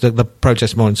the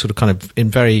protest more in sort of kind of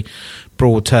in very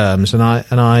broad terms, and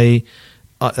I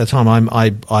at the time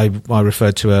I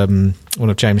referred to one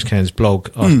of James Cairns' blog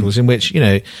articles in which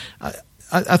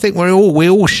I think we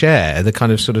all share the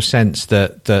kind of sort of sense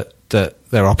that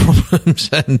there are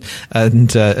problems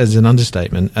and as an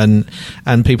understatement,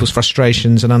 and people's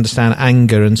frustrations, and understand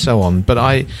anger and so on. But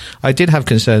I did have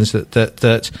concerns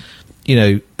that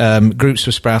groups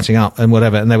were sprouting up and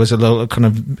whatever, and there was a lot of kind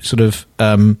of sort of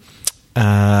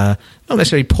not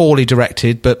necessarily poorly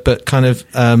directed, but kind of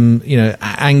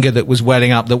anger that was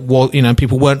welling up, that was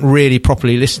people weren't really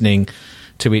properly listening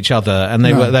to each other, and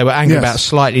they were angry about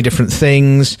slightly different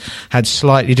things, had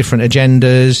slightly different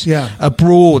agendas, a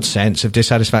broad sense of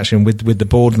dissatisfaction with the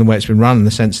board and the way it's been run, in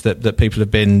the sense that people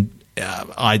have been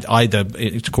either,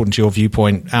 according to your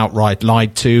viewpoint, outright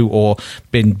lied to, or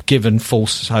been given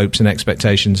false hopes and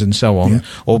expectations and so on,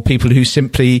 or people who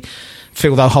simply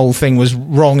feel the whole thing was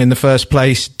wrong in the first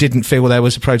place, didn't feel there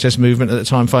was a protest movement at the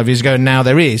time 5 years ago, and now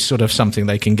there is sort of something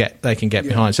they can get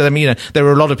behind. So I mean, there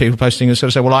were a lot of people posting and sort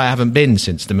of say, well, I haven't been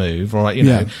since the move, or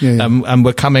and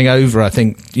we're coming over, I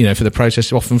think, for the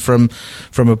protests often from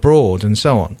abroad and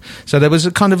so on. So there was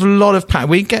a kind of a lot of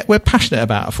we're passionate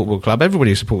about a football club.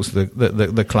 Everybody who supports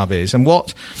the club is, and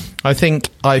what I think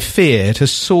I feared has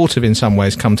sort of in some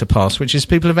ways come to pass, which is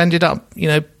people have ended up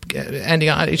ending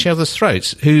up at each other's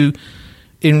throats, who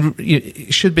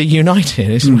should be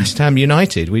united. It's West Ham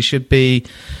United. We should be,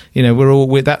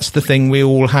 that's the thing we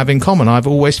all have in common. I've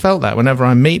always felt that whenever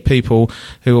I meet people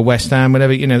who are West Ham,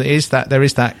 whenever, there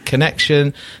is that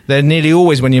connection. They're nearly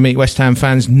always, when you meet West Ham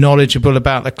fans, knowledgeable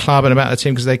about the club and about the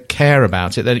team because they care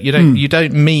about it. You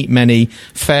don't meet many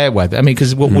fair weather. I mean,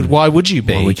 because why would you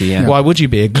be? Why would you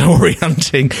be a glory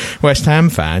hunting West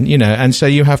Ham fan? And so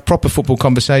you have proper football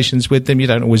conversations with them. You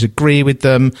don't always agree with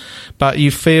them, but you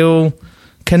feel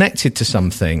connected to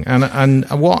something. And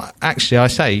what actually I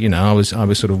say, you know, I was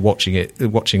sort of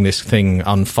watching this thing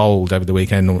unfold over the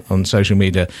weekend on social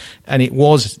media, and it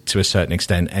was to a certain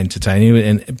extent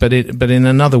entertaining, but in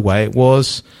another way it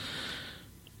was,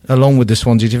 along with the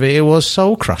Swansea TV, it was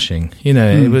soul crushing. You know,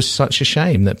 it was such a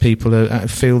shame that people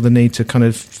feel the need to kind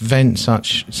of vent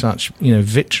such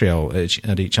vitriol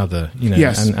at each other. You know,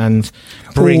 yes. and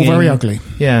bring all very ugly.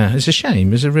 Yeah, it's a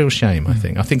shame. It's a real shame. I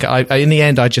think in the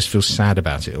end, I just feel sad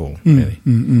about it all. Really.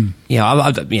 Yeah,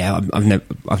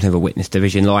 I've never witnessed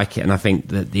division like it, and I think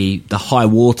that the high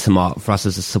watermark for us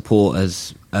as a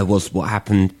supporters was what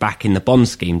happened back in the Bond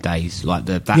scheme days. Like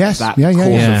that course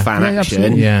of fan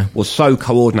action was so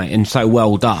coordinated and so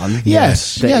well done.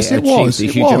 Yes, it was. A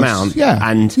huge amount.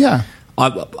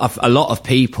 A lot of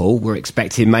people were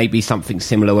expecting maybe something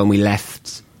similar when we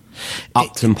left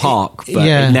Upton Park, but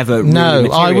it never really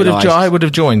materialised. I would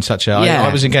have joined such a.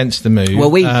 I was against the move.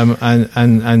 Well,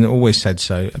 and always said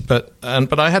so. But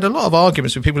I had a lot of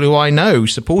arguments with people who I know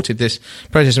supported this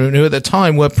protest movement, who at the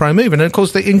time were pro-move, and of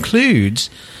course the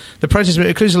protest movement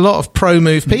includes a lot of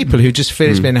pro-move people who just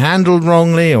feel it's been handled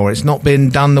wrongly, or it's not been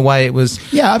done the way it was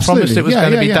promised it was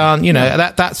going to be done. You know,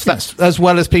 that's as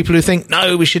well as people who think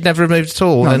no, we should never have moved at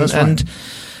all. No, and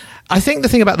I think the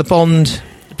thing about the Bond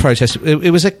protest,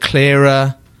 it was a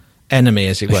clearer enemy,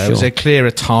 as it were. Sure. It was a clearer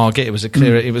target. It was a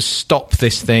clearer. It was stop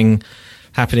this thing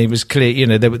happening. It was clear. You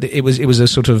know, it was a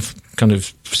sort of kind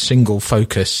of single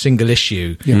focus, single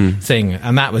issue thing,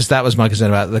 and that was my concern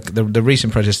about the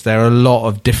recent protests. There are a lot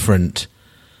of different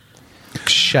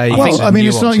shades. Well, I mean,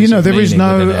 it's not. You know, there is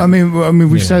no. I mean,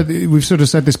 we've sort of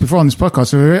said this before on this podcast.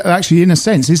 So it actually, in a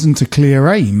sense, isn't a clear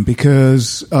aim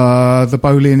because the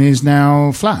Boleyn is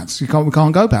now flats. We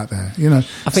can't go back there. You know,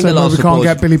 I think we can't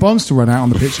get Billy Bonds to run out on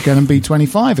the pitch again and be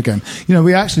 25 again. You know,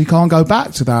 we actually can't go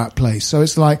back to that place. So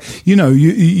it's like, you know,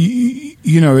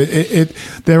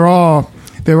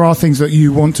 there are things that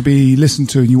you want to be listened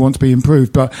to and you want to be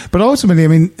improved, but ultimately, I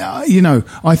mean,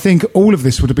 I think all of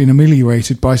this would have been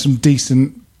ameliorated by some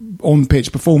decent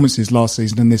on-pitch performances last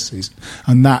season and this season.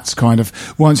 And that's kind of,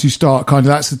 once you start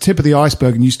that's the tip of the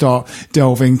iceberg and you start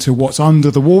delving to what's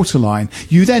under the waterline,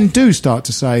 you then do start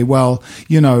to say, well,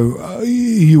 you know,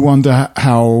 you wonder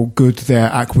how good their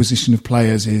acquisition of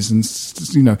players is and,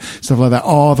 you know, stuff like that.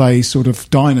 Are they sort of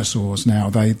dinosaurs now?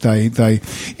 They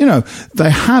you know, they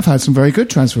have had some very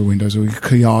good transfer windows with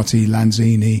Kouyaté,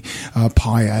 Lanzini,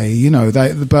 Payet, you know,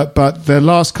 but the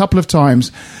last couple of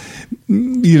times,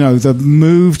 you know, the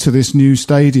move to this new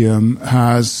stadium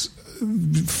has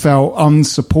felt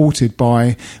unsupported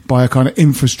by a kind of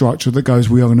infrastructure that goes,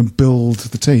 we are going to build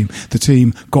the team. The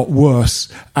team got worse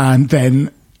and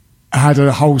then had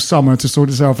a whole summer to sort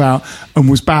itself out and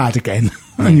was bad again.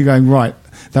 And you're going, right,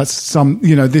 that's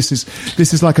this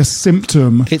is like a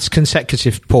symptom. It's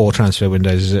consecutive poor transfer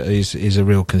windows is a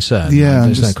real concern. Yeah,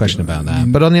 there's no question about that.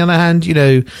 But on the other hand, you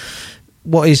know,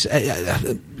 what is,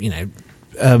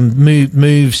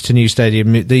 moves to new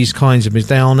stadium, these kinds of moves,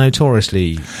 they are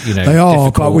notoriously, you know, they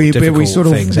are, but we sort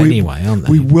of things anyway, aren't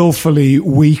they? We willfully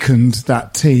weakened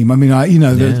that team. I mean,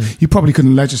 you probably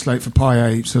couldn't legislate for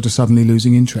Payet sort of suddenly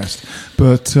losing interest,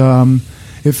 but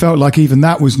it felt like even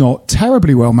that was not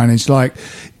terribly well managed. Like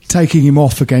taking him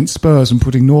off against Spurs and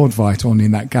putting Nordveit on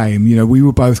in that game, you know, we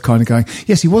were both kind of going,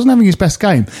 yes, he wasn't having his best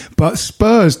game, but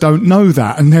Spurs don't know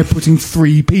that, and they're putting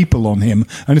 3 people on him.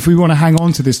 And if we want to hang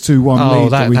on to this 2-1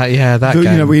 lead,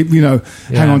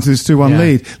 hang on to this 2-1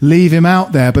 lead, leave him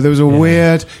out there. But there was a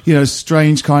weird, you know,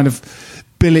 strange kind of.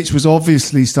 Bilic was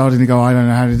obviously starting to go, I don't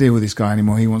know how to deal with this guy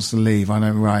anymore. He wants to leave. I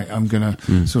know, right, I'm going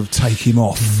to sort of take him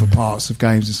off for parts of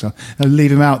games and stuff. And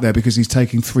leave him out there because he's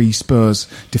taking 3 Spurs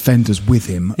defenders with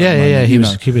him. He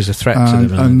was a threat to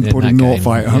them. And putting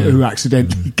Nordveit, who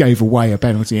accidentally gave away a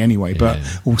penalty anyway, but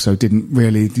also didn't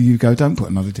really, you go, don't put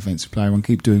another defensive player on,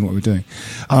 keep doing what we're doing.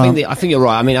 I think you're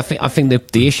right. I mean, I think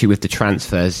the issue with the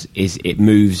transfers is it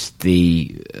moves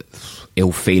the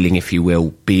ill feeling, if you will,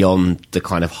 beyond the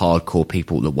kind of hardcore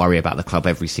people that worry about the club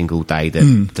every single day,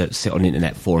 that sit on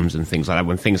internet forums and things like that.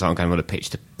 When things aren't going on the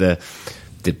pitch, the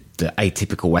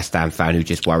atypical West Ham fan who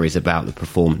just worries about the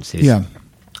performances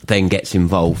then gets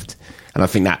involved. And I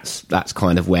think that's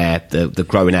kind of where the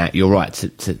growing out. You're right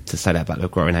to say that about the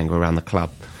growing anger around the club.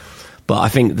 But I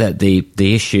think that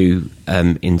the issue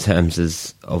in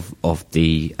terms of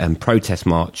the protest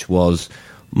march was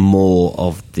more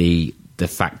of the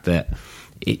fact that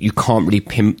you can't really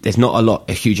pimp. There's not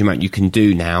a huge amount you can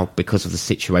do now because of the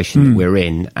situation that we're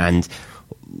in, and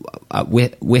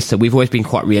we've always been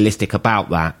quite realistic about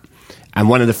that. And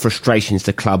one of the frustrations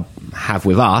the club have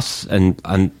with us, and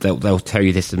they'll tell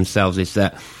you this themselves, is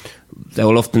that they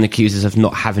will often accuse us of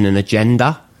not having an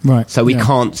agenda. Right. So we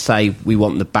can't say we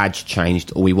want the badge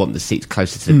changed or we want the seats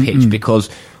closer to the pitch, because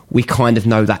we kind of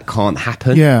know that can't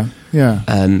happen. Yeah.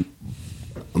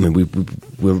 I mean,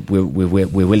 we're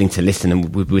willing to listen,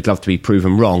 and we'd love to be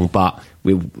proven wrong, but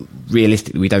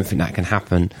realistically, we don't think that can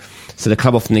happen. So the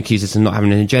club often accuses us of not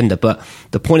having an agenda. But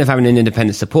the point of having an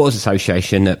independent supporters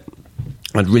association, that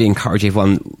I'd really encourage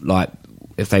everyone, like,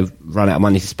 if they run out of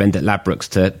money to spend at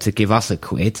Ladbrokes, to give us a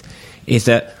quid, is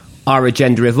that our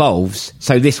agenda evolves.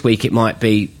 So this week it might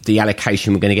be the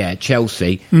allocation we're going to get at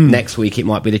Chelsea. Next week it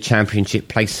might be the Championship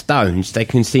place Stones. They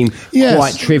can seem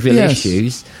quite trivial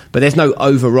issues, but there's no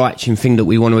overarching thing that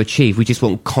we want to achieve. We just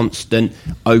want constant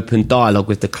open dialogue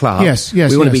with the club.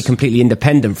 We want to be completely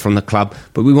independent from the club,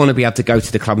 but we want to be able to go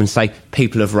to the club and say,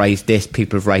 people have raised this,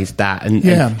 people have raised that, and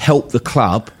help the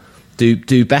club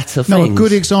do better things. No, a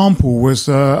good example was,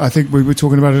 I think we were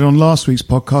talking about it on last week's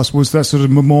podcast, was that sort of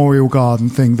memorial garden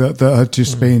thing that had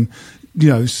just been,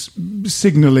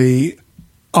 signally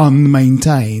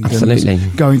unmaintained. Absolutely.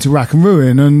 And going to rack and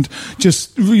ruin, and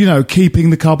just, keeping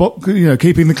the club up,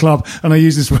 keeping the club, and I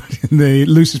use this word in the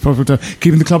loosest possible term,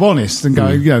 keeping the club honest and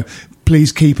going,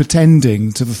 please keep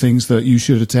attending to the things that you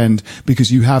should attend,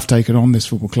 because you have taken on this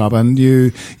football club, and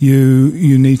you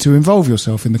need to involve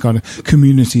yourself in the kind of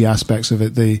community aspects of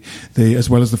it, the as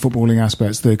well as the footballing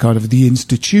aspects, the kind of the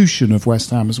institution of West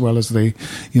Ham, as well as the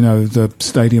the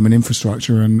stadium and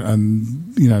infrastructure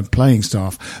and playing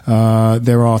staff.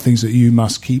 There are things that you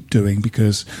must keep doing,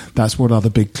 because that's what other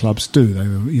big clubs do.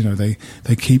 They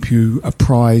keep you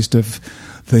apprised of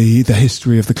the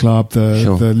history of the club,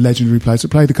 the legendary players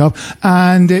that played the club,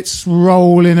 and its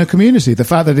role in a community. The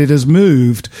fact that it has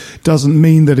moved doesn't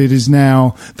mean that it is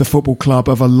now the football club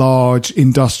of a large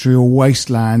industrial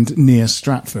wasteland near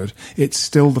Stratford. It's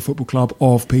still the football club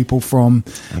of people from,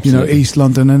 East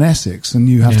London and Essex, and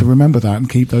you have to remember that and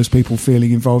keep those people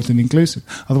feeling involved and inclusive.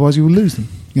 Otherwise, you will lose them.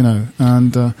 I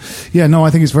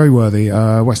think it's very worthy.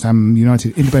 West Ham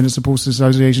United Independent Supporters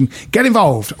Association, get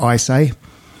involved, I say.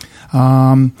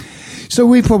 So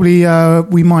we probably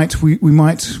we might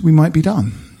be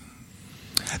done.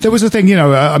 There was a thing,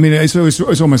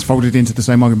 it's almost folded into the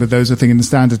same argument, but there was a thing in the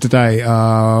Standard today.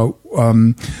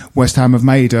 West Ham have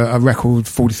made a record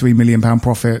 £43 million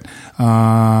profit.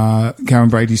 Karen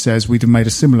Brady says we'd have made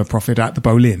a similar profit at the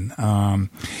Boleyn.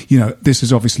 This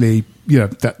is obviously,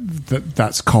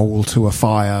 that's coal to a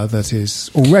fire that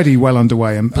is already well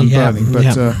underway and burning.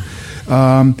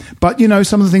 But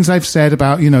some of the things they've said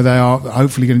about, they are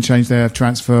hopefully going to change their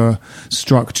transfer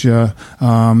structure,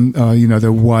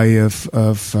 their way of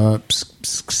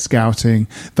scouting.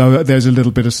 Though there's a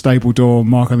little bit of stable door,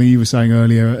 Mark, I think you were saying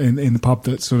earlier in the pub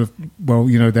that sort of,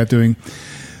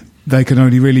 they can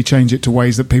only really change it to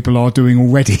ways that people are doing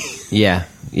already. Yeah,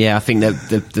 I think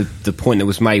that the point that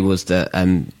was made was that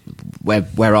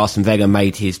where Arsene Wenger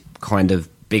made his kind of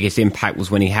biggest impact was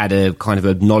when he had a kind of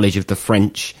a knowledge of the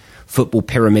French football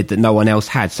pyramid that no one else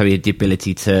had. So he had the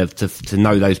ability to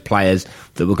know those players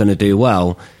that were going to do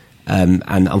well. And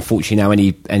unfortunately now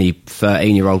any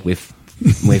 13-year-old with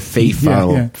FIFA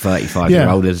or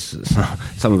 35-year-old, as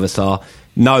some of us are,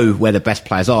 know where the best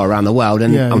players are around the world.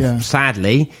 And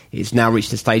sadly, it's now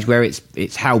reached a stage where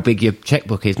it's how big your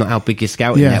checkbook is, not how big your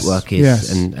scouting network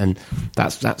is. And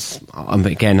that's the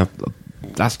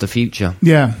future.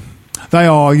 Yeah. They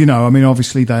are,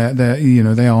 obviously they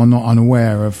are not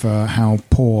unaware of how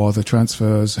poor the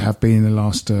transfers have been in the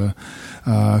last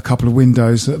couple of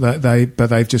windows. But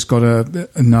they've just got to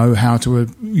know how to,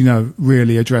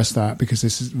 really address that, because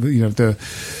this is,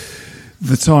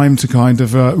 the time to kind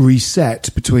of reset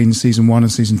between season 1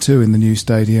 and season 2 in the new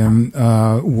stadium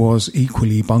was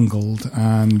equally bungled.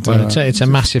 And it's a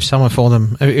massive summer for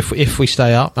them if we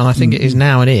stay up, and I think it is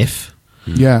now an if.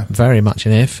 Yeah, very much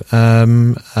an if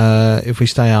we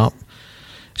stay up.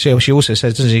 She also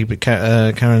says, doesn't she?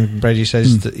 Karen Brady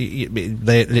says that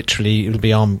they literally it'll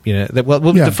be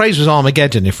the phrase was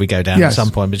Armageddon if we go down at some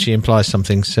point, but she implies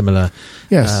something similar.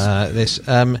 Yes,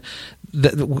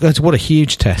 what a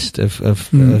huge test of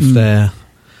their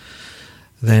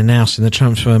nous in the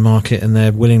transfer market and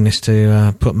their willingness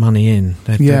to put money in.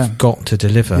 They've got to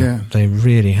deliver. Yeah. They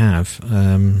really have.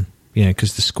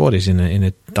 Because the squad is in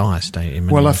a dire state.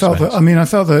 I felt that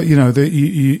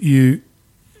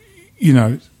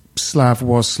that Slav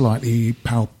was slightly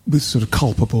was sort of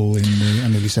culpable in the, I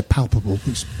nearly said palpable,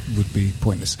 which would be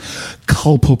pointless,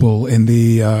 culpable in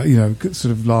the,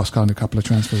 sort of last kind of couple of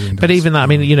transfer windows. But even that, I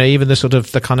mean, even the sort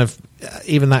of, the kind of,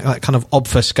 even that kind of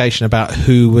obfuscation about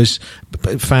who was,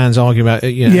 fans arguing about,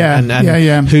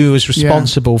 who was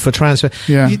responsible for transfer.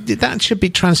 Yeah. That should be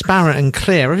transparent and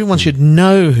clear. Everyone should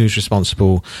know who's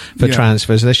responsible for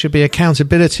transfers. There should be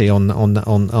accountability on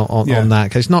that.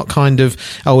 Cause it's not kind of,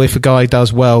 if a guy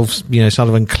does well,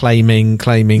 Sullivan claiming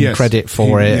credit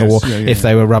for it, or if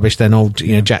they were rubbish, then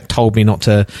Jack told me not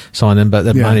to sign them, but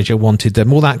the manager wanted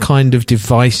them. All that kind of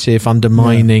divisive,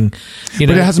 undermining. But it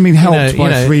hasn't been helped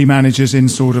by three managers in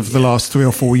sort of the last 3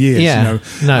 or 4 years.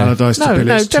 Allardyce to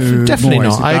Bilic to definitely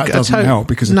Moyes. not. That doesn't help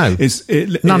because none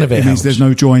of it means there's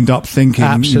no joined up thinking.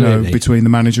 Absolutely. Between the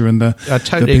manager and the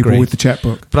people with the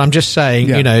checkbook. But I'm just saying,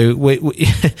 we're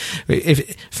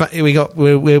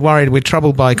worried, we're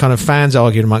troubled by kind of fans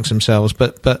arguing amongst themselves,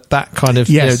 but that kind of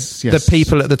the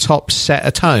people at the top set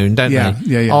a tone, don't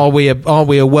they? Are we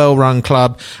a well-run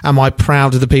club? Am I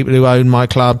proud of the people who own my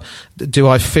club? Do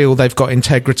I feel they've got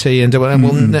integrity? And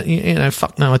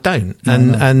fuck no, I don't.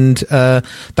 And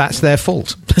that's their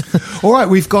fault. All right,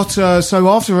 we've got so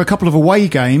after a couple of away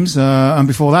games and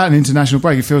before that an international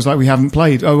break, it feels like we haven't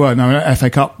played. FA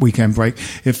Cup weekend break.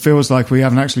 It feels like we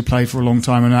haven't actually played for a long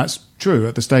time, and that's true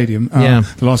at the stadium. The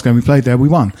last game we played there, we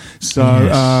won. So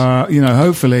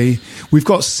hopefully we've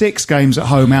got 6 games at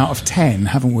home out of 10,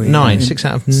 haven't we? 6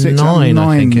 out of 9,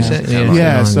 I think, is it?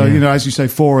 As you say,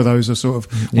 4 of those are sort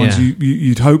of ones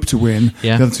you'd hope to win.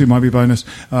 The other 2 might be bonus.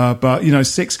 But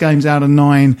 6 games out of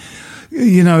 9,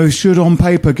 should on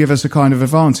paper give us a kind of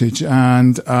advantage.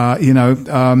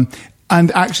 And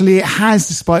actually, it has,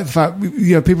 despite the fact,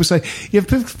 people say,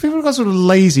 people got sort of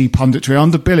lazy punditry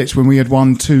under Bilic when we had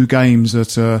won 2 games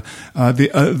at,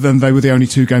 then they were the only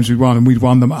 2 games we won and we'd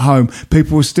won them at home.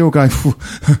 People were still going,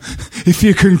 if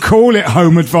you can call it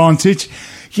home advantage.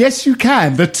 Yes, you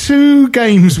can. The 2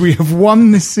 games we have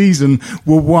won this season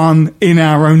were won in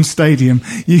our own stadium.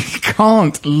 You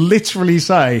can't literally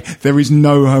say there is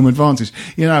no home advantage,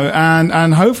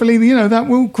 and hopefully, that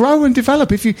will grow and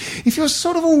develop. If you're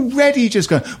sort of already just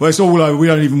going, well, it's all over, we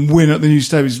don't even win at the new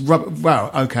stadium. Well,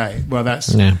 okay. Well,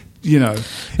 that's... No,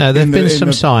 there've been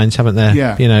some signs, haven't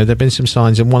there? There've been some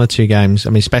signs in 1 or 2 games.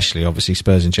 I mean, especially obviously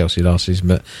Spurs and Chelsea last season,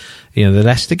 but the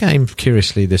Leicester game,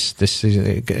 curiously, this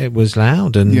season, it was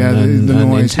loud and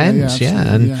intense,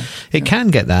 it can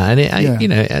get that,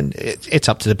 and it's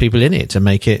up to the people in it to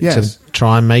make it to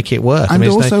try and make it work. And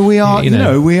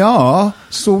we are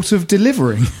sort of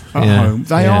delivering at home.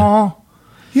 They are.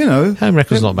 Home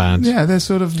record's not bad. Yeah, they're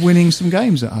sort of winning some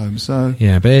games at home. So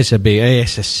but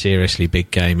it's a seriously big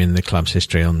game in the club's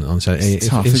history in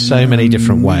so many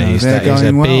different ways. That is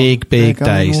a big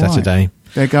day Saturday.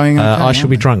 They're going. I shall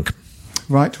be drunk.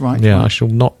 Right. I shall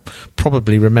not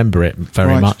probably remember it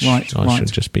very much. I shall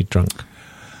just be drunk.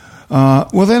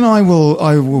 Well, then I will.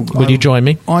 Will you join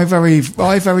me? I very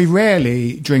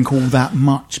rarely drink all that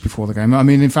much before the game. I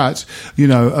mean, in fact,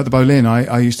 at the Boleyn,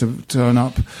 I used to turn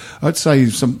up. I'd say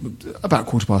about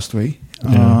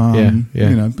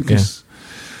 3:15. Because.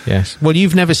 Yes. Well,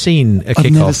 you've never seen a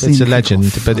kickoff. It's a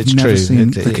legend, but it's true. I've never seen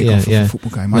the kickoff of a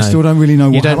football game. I still don't really know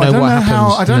what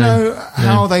happens. I don't know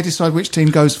how they decide which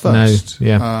team goes first.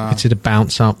 Is it a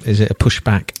bounce up? Is it a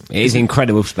pushback? It is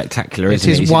incredible, spectacular, isn't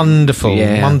it? It is wonderful.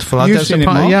 Wonderful. You've seen it,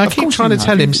 Mark? I keep trying to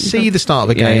tell him, see the start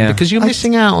of the game, because you're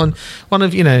missing out on one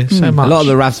of, so much. A lot of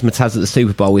the razzmatazz at the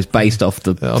Super Bowl is based off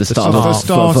the start of a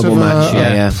football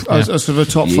match. A sort of a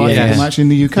top 5 football match in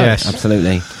the UK. Yes,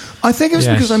 absolutely. I think it was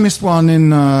because I missed one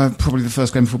in probably the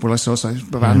first game of football I saw, so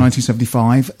about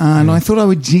 1975, and I thought I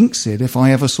would jinx it if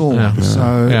I ever saw one.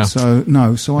 So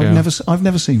I've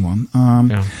never seen one.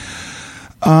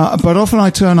 But often I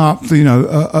turn up,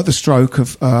 at the stroke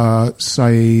of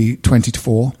say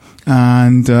 20-4.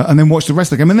 And then watch the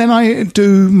rest of the game, and then I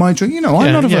do my drink.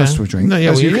 I'm not averse to a drink,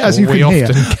 as you can hear.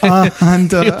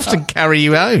 And we often carry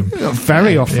you home.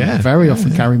 Very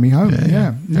often carry me home.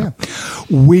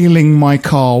 Wheeling my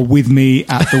car with me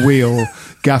at the wheel,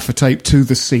 gaffer tape to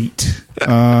the seat.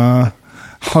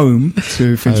 Home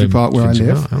to Finsbury Park, where I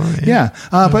live.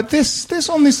 But this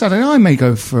on this Saturday, I may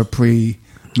go for a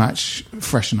pre-match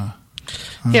freshener.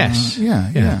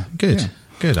 Good.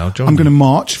 I'll join. I'm going to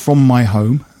march from my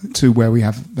home to where we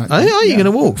have that. Are you going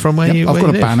to walk from where you? I've got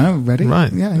a live? banner ready.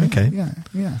 Right. Okay.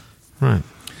 Right.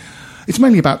 It's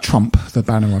mainly about Trump, the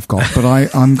banner I've got, but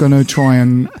I'm going to try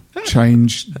and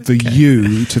change the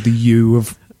U to the U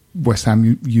of West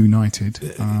Ham United.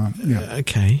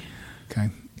 Okay.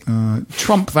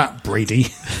 Trump that Brady.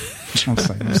 I'll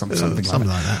say something like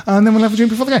that. And then we'll have a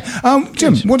drink before the game.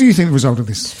 Jim, what do you think the result of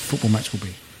this football match will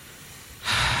be?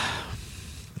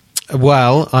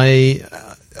 Well, I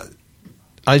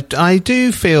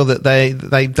do feel that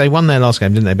they won their last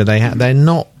game, didn't they? But they're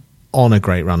not on a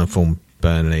great run of form,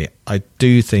 Burnley. I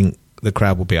do think the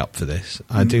crowd will be up for this.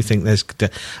 I do think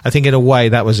I think in a way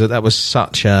that was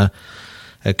such a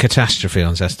catastrophe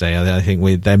on Saturday. I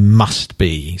think there must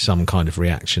be some kind of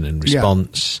reaction and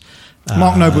response. Yeah.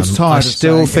 Mark Noble's tired. I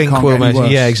still think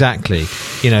we'll. Yeah, exactly.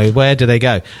 Where do they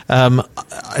go?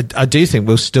 I do think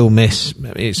we'll still miss.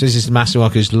 This is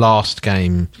Masuaku's last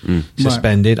game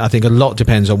suspended. Right. I think a lot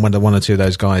depends on whether one or two of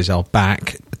those guys are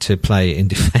back to play in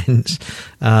defence.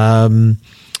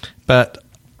 But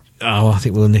I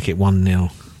think we'll nick it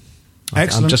 1-0.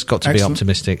 I've just got to be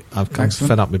optimistic. I've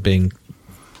fed up with being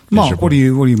miserable. Mark, what do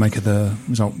you make of the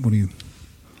result? What are your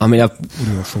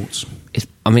thoughts?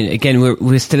 Again,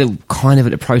 we're still kind of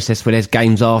at the process where there's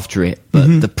games after it,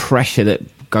 but the pressure that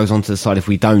goes onto the side if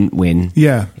we don't win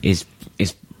is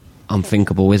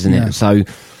unthinkable, isn't it? So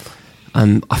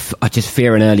I just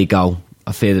fear an early goal.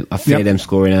 I fear them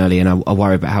scoring early, and I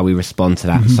worry about how we respond to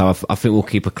that. So I think we'll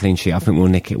keep a clean sheet. I think we'll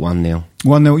nick it 1-0.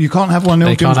 1-0. You can't have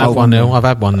 1-0. You can't have 1-0. I've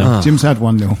had 1-0. Jim's had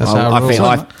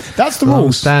 1-0. That's the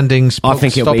rules. Standing Stop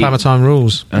Hammer Time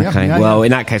rules. Okay.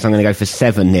 In that case, I'm going to go for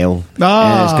 7-0.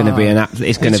 It's going to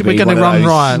be We're going to run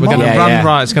riot. We're going to run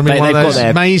riot. It's going to be one of those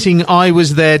amazing I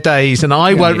was there days, and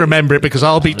I won't remember it because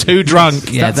I'll be too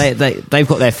drunk. Yeah, they've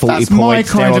got their 40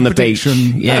 points. They're on the beach.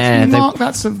 Yeah, Mark,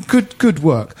 that's a good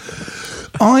work.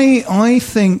 I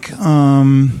think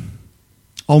I'll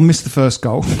miss the first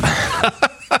goal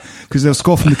because they'll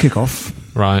score from the kickoff.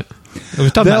 Right.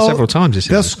 We've done that several times.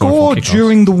 They'll score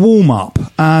during the warm-up,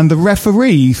 and the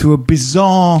referee, through a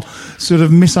bizarre sort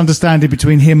of misunderstanding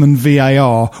between him and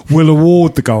VAR, will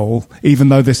award the goal, even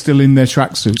though they're still in their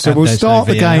tracksuit. So we'll start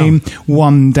the game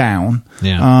 1 down.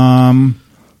 Yeah.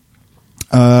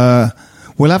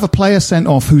 We'll have a player sent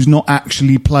off who's not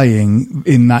actually playing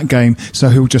in that game, so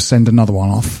he'll just send another one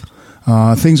off.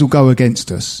 Things will go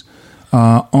against us.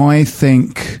 I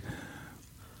think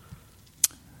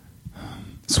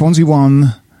Swansea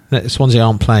won. Swansea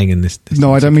aren't playing in this.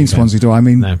 No, I don't mean Swansea. Do I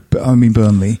mean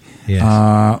Burnley?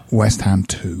 Yes. West Ham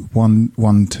 2,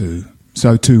 1-2.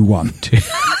 So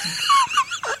 2-1.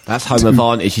 That's home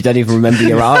advantage. You don't even remember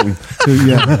your own.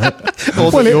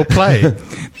 Or you're playing.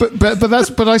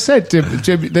 But I said,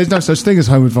 Jim, there's no such thing as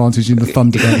home advantage in the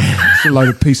Thunder game. It's a load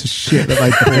of piece of shit that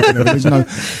they put. There's no.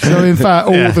 So in fact,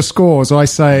 all the scores, I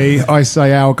say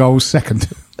our goal's second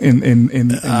in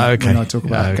when I talk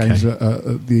about games at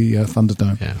the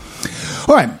Thunderdome. Yeah.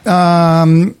 All right.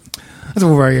 That's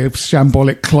a very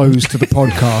shambolic close to the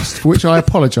podcast, for which I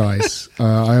apologise.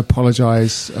 I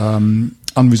apologise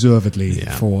unreservedly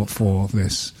for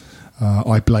this.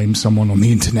 I blame someone on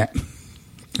the internet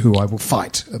who I will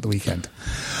fight at the weekend.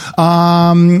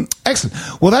 Excellent.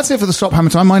 Well, that's it for the Stop Hammer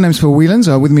Time. My name's Phil Whelans.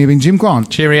 With me have been Jim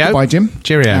Grant. Cheerio. Goodbye, Jim.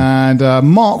 Cheerio. And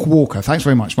Mark Walker. Thanks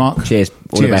very much, Mark. Cheers.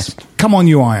 All the best. Come on,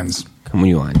 you Irons. Come on,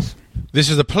 you Irons. This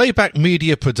is a Playback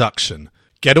Media production.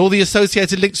 Get all the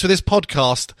associated links for this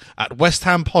podcast at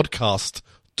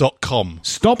westhampodcast.com.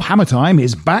 Stop Hammer Time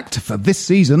is backed for this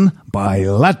season by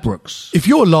Ladbrokes. If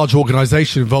you're a large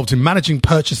organisation involved in managing,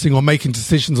 purchasing or making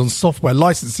decisions on software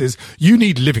licenses, you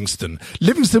need Livingston.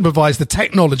 Livingston provides the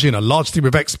technology and a large team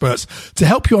of experts to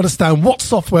help you understand what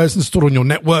software is installed on your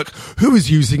network, who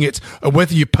is using it, and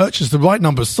whether you purchase the right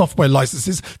number of software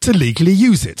licenses to legally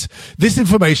use it. This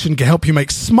information can help you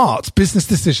make smart business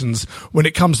decisions when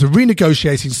it comes to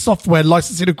renegotiating software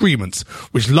licensing agreements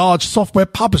with large software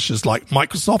publishers like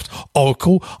Microsoft,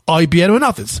 Oracle, IBM and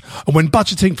others, and when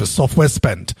budgeting for software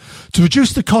spend. To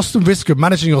reduce the cost and risk of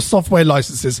managing your software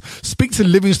licenses, speak to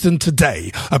Livingston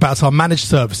today about our managed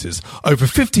services. Over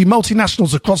 50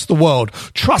 multinationals across the world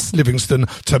trust Livingston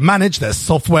to manage their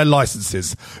software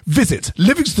licenses. Visit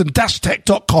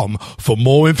livingston-tech.com for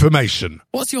more information.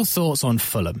 What's your thoughts on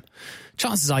Fulham?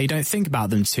 Chances are you don't think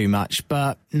about them too much,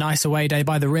 but nice away day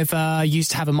by the river, used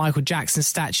to have a Michael Jackson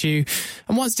statue,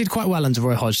 and once did quite well under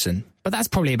Roy Hodgson. But that's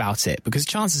probably about it, because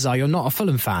chances are you're not a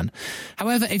Fulham fan.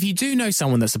 However, if you do know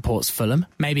someone that supports Fulham,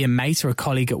 maybe a mate or a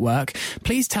colleague at work,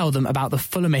 please tell them about the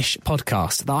Fulhamish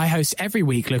podcast that I host every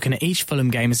week, looking at each Fulham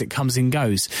game as it comes and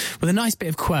goes, with a nice bit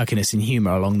of quirkiness and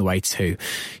humour along the way too.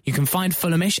 You can find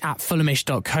Fulhamish at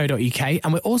fulhamish.co.uk,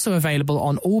 and we're also available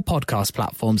on all podcast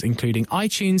platforms, including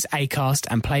iTunes, Acast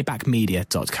and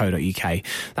playbackmedia.co.uk.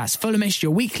 That's Fulhamish,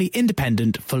 your weekly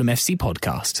independent Fulham FC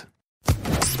podcast.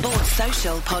 Sports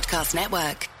Social Podcast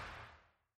Network.